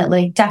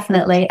 definitely.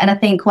 And I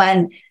think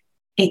when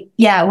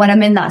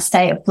I'm in that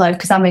state of flow,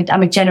 because I'm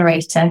a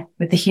generator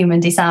with the human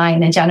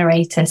design, a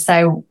generator.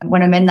 So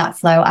when I'm in that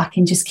flow, I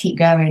can just keep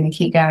going and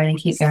keep going and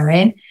keep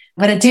going.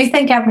 But I do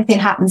think everything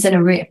happens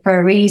for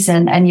a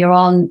reason, and you're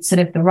on sort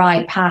of the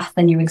right path,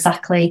 and you're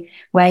exactly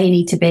where you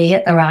need to be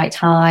at the right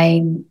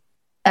time.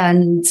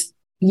 And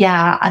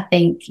yeah, I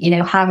think,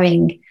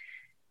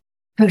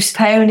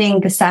 postponing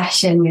the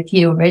session with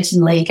you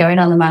originally, going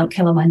on the Mount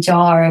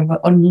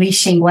Kilimanjaro,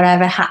 unleashing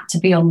whatever had to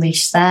be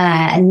unleashed there,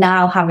 and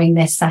now having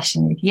this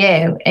session with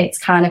you, it's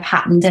kind of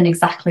happened in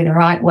exactly the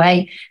right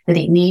way that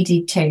it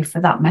needed to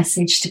for that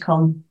message to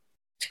come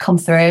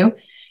through.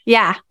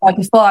 Yeah. Like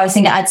before, I was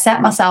thinking I'd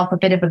set myself a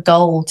bit of a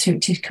goal to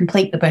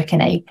complete the book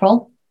in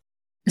April.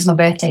 because my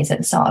birthday's at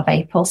the start of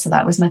April. So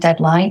that was my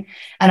deadline.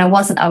 And I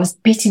was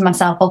beating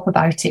myself up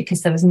about it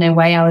because there was no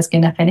way I was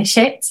going to finish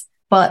it.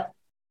 But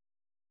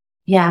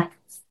yeah.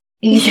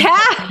 Easy.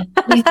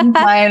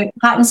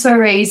 Happens for a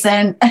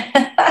reason.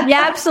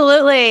 Yeah,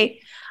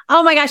 absolutely.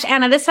 Oh my gosh,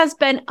 Anna, this has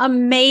been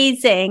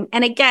amazing.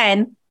 And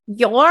again,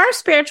 your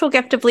spiritual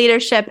gift of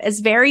leadership is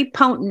very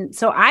potent.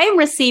 So I am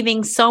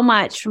receiving so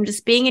much from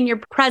just being in your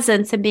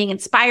presence and being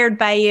inspired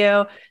by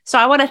you. So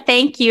I want to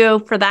thank you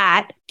for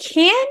that.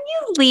 Can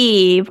you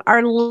leave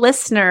our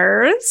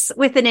listeners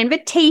with an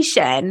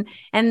invitation?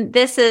 And I'm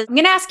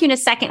going to ask you in a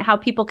second how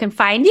people can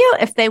find you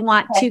if they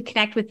want to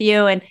connect with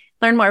you and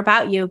learn more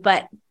about you.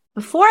 But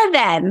before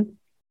then,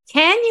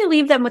 can you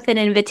leave them with an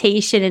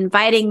invitation,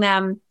 inviting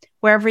them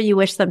wherever you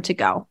wish them to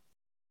go?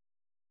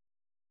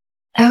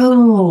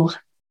 Oh,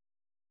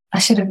 I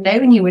should have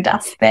known you would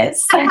ask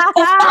this. You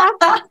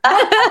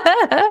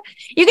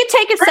can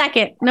take a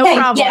second. No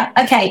problem. Yeah.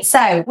 Okay.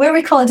 So we're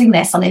recording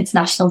this on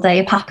International Day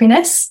of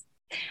Happiness.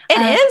 It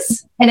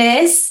is? It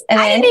is.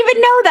 I didn't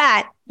even know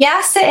that.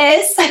 Yes, it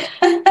is.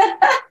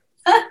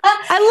 I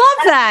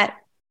love that.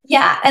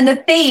 Yeah. And I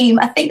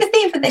think the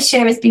theme for this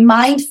year is be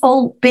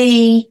mindful,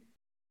 be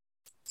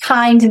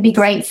kind, and be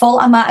grateful.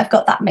 I might have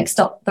got that mixed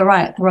up the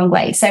wrong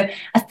way. So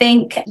I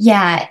think,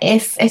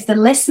 if the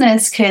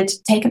listeners could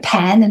take a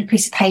pen and a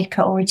piece of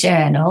paper or a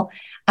journal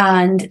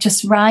and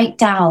just write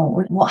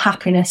down what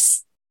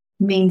happiness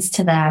means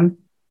to them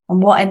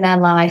and what in their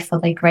life are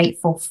they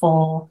grateful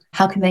for,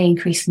 how can they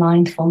increase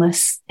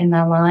mindfulness in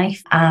their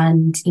life,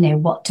 and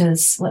what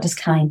does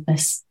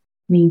kindness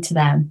mean to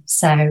them.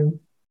 So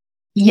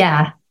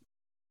yeah.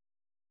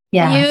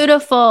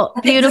 Beautiful.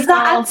 Does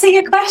that answer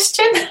your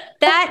question?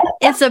 That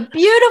is a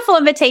beautiful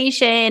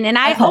invitation. And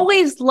I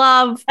always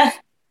love,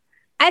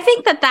 I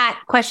think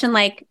that question,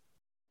 like,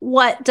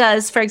 what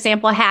does, for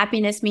example,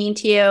 happiness mean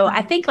to you?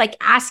 I think like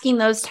asking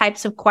those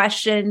types of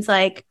questions,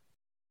 like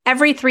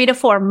every 3 to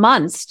 4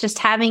 months, just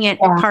having it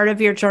part of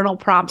your journal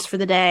prompts for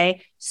the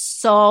day,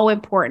 so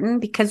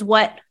important, because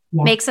what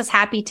makes us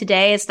happy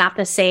today is not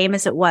the same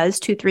as it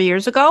was 2-3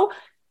 years ago.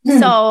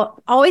 So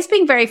always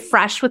being very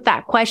fresh with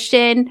that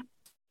question.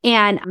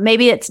 And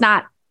maybe it's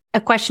not a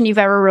question you've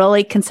ever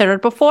really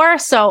considered before.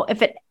 So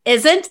if it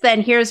isn't,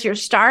 then here's your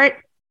start.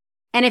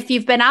 And if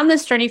you've been on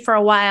this journey for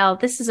a while,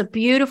 this is a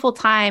beautiful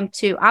time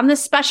on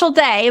this special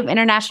day of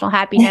International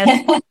Happiness.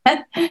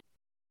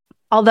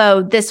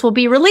 Although this will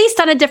be released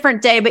on a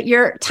different day, but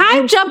you're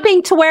time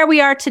jumping to where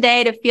we are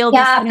today to feel this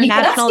international. You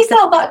can ask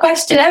yourself that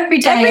question every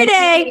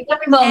day.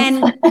 Every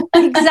month.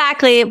 And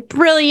exactly.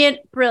 Brilliant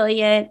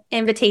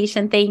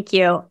invitation. Thank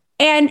you.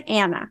 And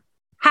Anna,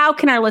 how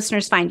can our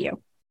listeners find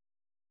you?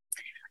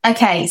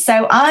 Okay,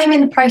 so I'm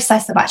in the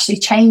process of actually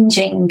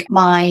changing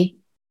my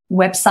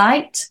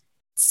website.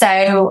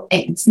 So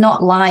it's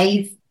not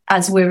live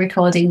as we're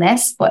recording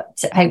this,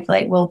 but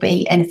hopefully it will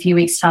be in a few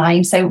weeks'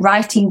 time. So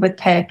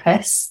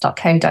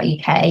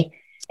writingwithpurpose.co.uk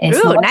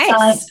is my website.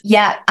 Nice.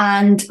 Yeah,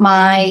 and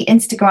my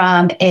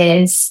Instagram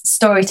is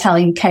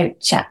storytelling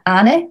coach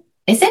Anna.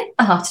 Is it?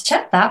 I'll have to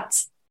check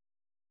that.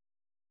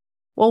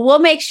 Well, we'll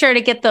make sure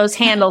to get those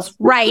handles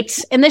right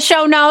in the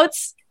show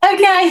notes.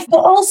 Okay, but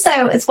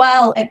also as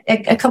well,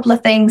 a couple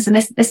of things, and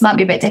this might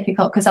be a bit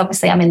difficult because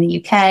obviously I'm in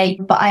the UK,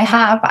 but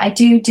I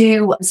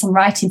do some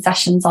writing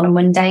sessions on a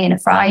Monday and a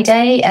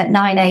Friday at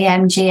 9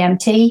 a.m.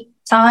 GMT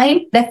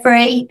time. They're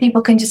free.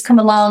 People can just come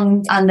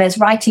along, and there's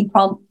writing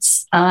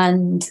prompts,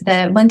 and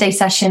the Monday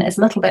session is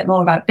a little bit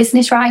more about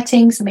business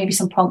writing, so maybe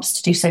some prompts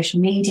to do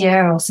social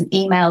media or some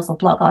emails or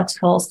blog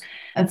articles,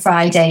 and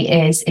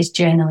Friday is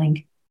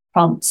journaling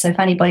prompts. So if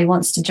anybody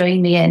wants to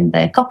join me in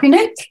the Copy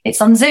Nook,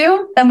 it's on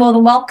Zoom, they're more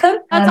than welcome.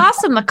 That's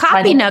awesome. The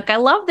Copy Nook. I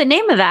love the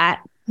name of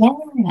that.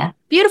 Yeah.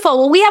 Beautiful.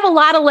 Well, we have a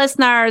lot of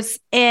listeners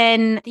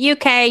in the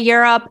UK,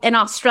 Europe, and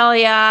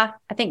Australia.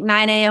 I think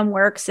 9 a.m.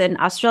 works in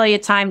Australia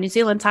time, New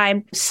Zealand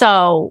time.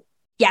 So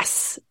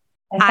yes,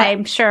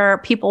 I'm sure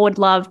people would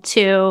love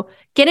to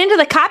get into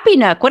the Copy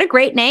Nook. What a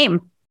great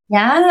name.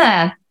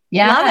 Yeah.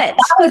 Love it.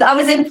 I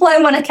was in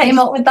flow when I came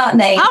up with that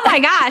name. Oh my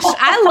gosh.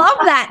 I love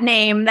that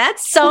name.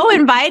 That's so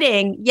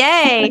inviting.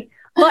 Yay.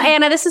 Well,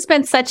 Anna, this has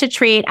been such a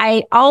treat.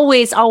 I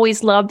always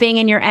love being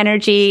in your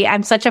energy.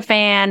 I'm such a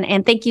fan.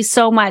 And thank you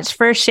so much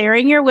for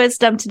sharing your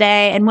wisdom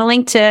today and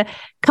willing to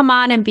come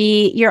on and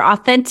be your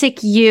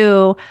authentic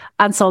you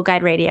on Soul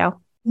Guide Radio.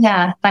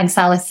 Yeah. Thanks,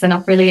 Alison.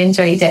 I've really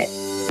enjoyed it.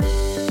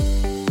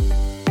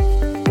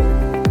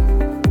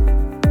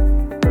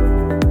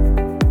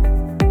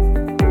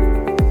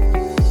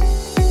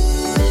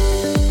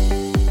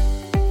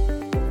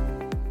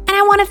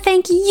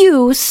 Thank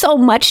you so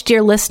much,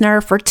 dear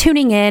listener, for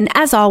tuning in.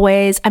 As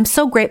always, I'm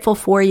so grateful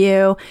for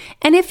you.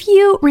 And if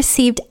you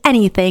received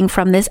anything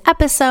from this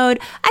episode,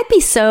 I'd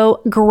be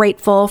so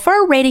grateful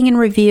for a rating and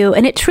review.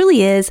 And it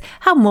truly is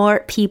how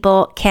more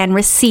people can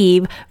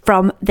receive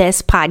from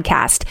this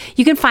podcast.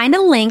 You can find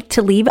a link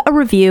to leave a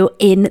review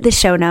in the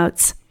show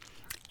notes.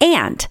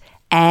 And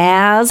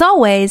as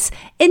always,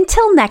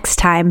 until next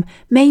time,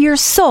 may your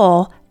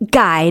soul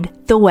guide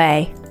the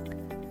way.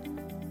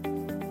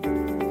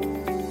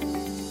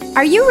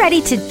 Are you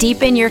ready to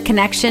deepen your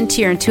connection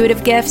to your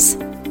intuitive gifts?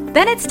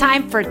 Then it's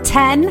time for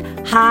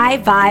 10 High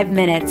Vibe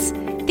Minutes,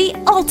 the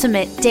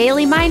ultimate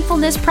daily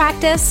mindfulness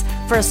practice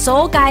for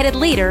soul-guided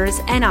leaders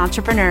and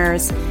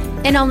entrepreneurs.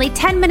 In only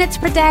 10 minutes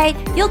per day,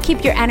 you'll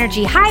keep your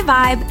energy high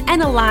vibe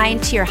and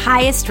aligned to your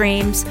highest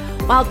dreams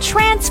while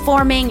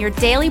transforming your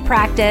daily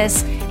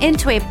practice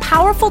into a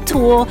powerful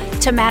tool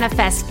to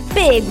manifest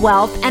big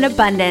wealth and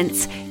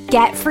abundance.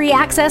 Get free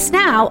access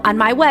now on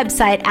my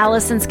website,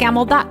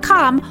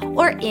 AllisonScammell.com,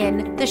 or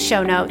in the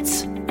show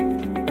notes.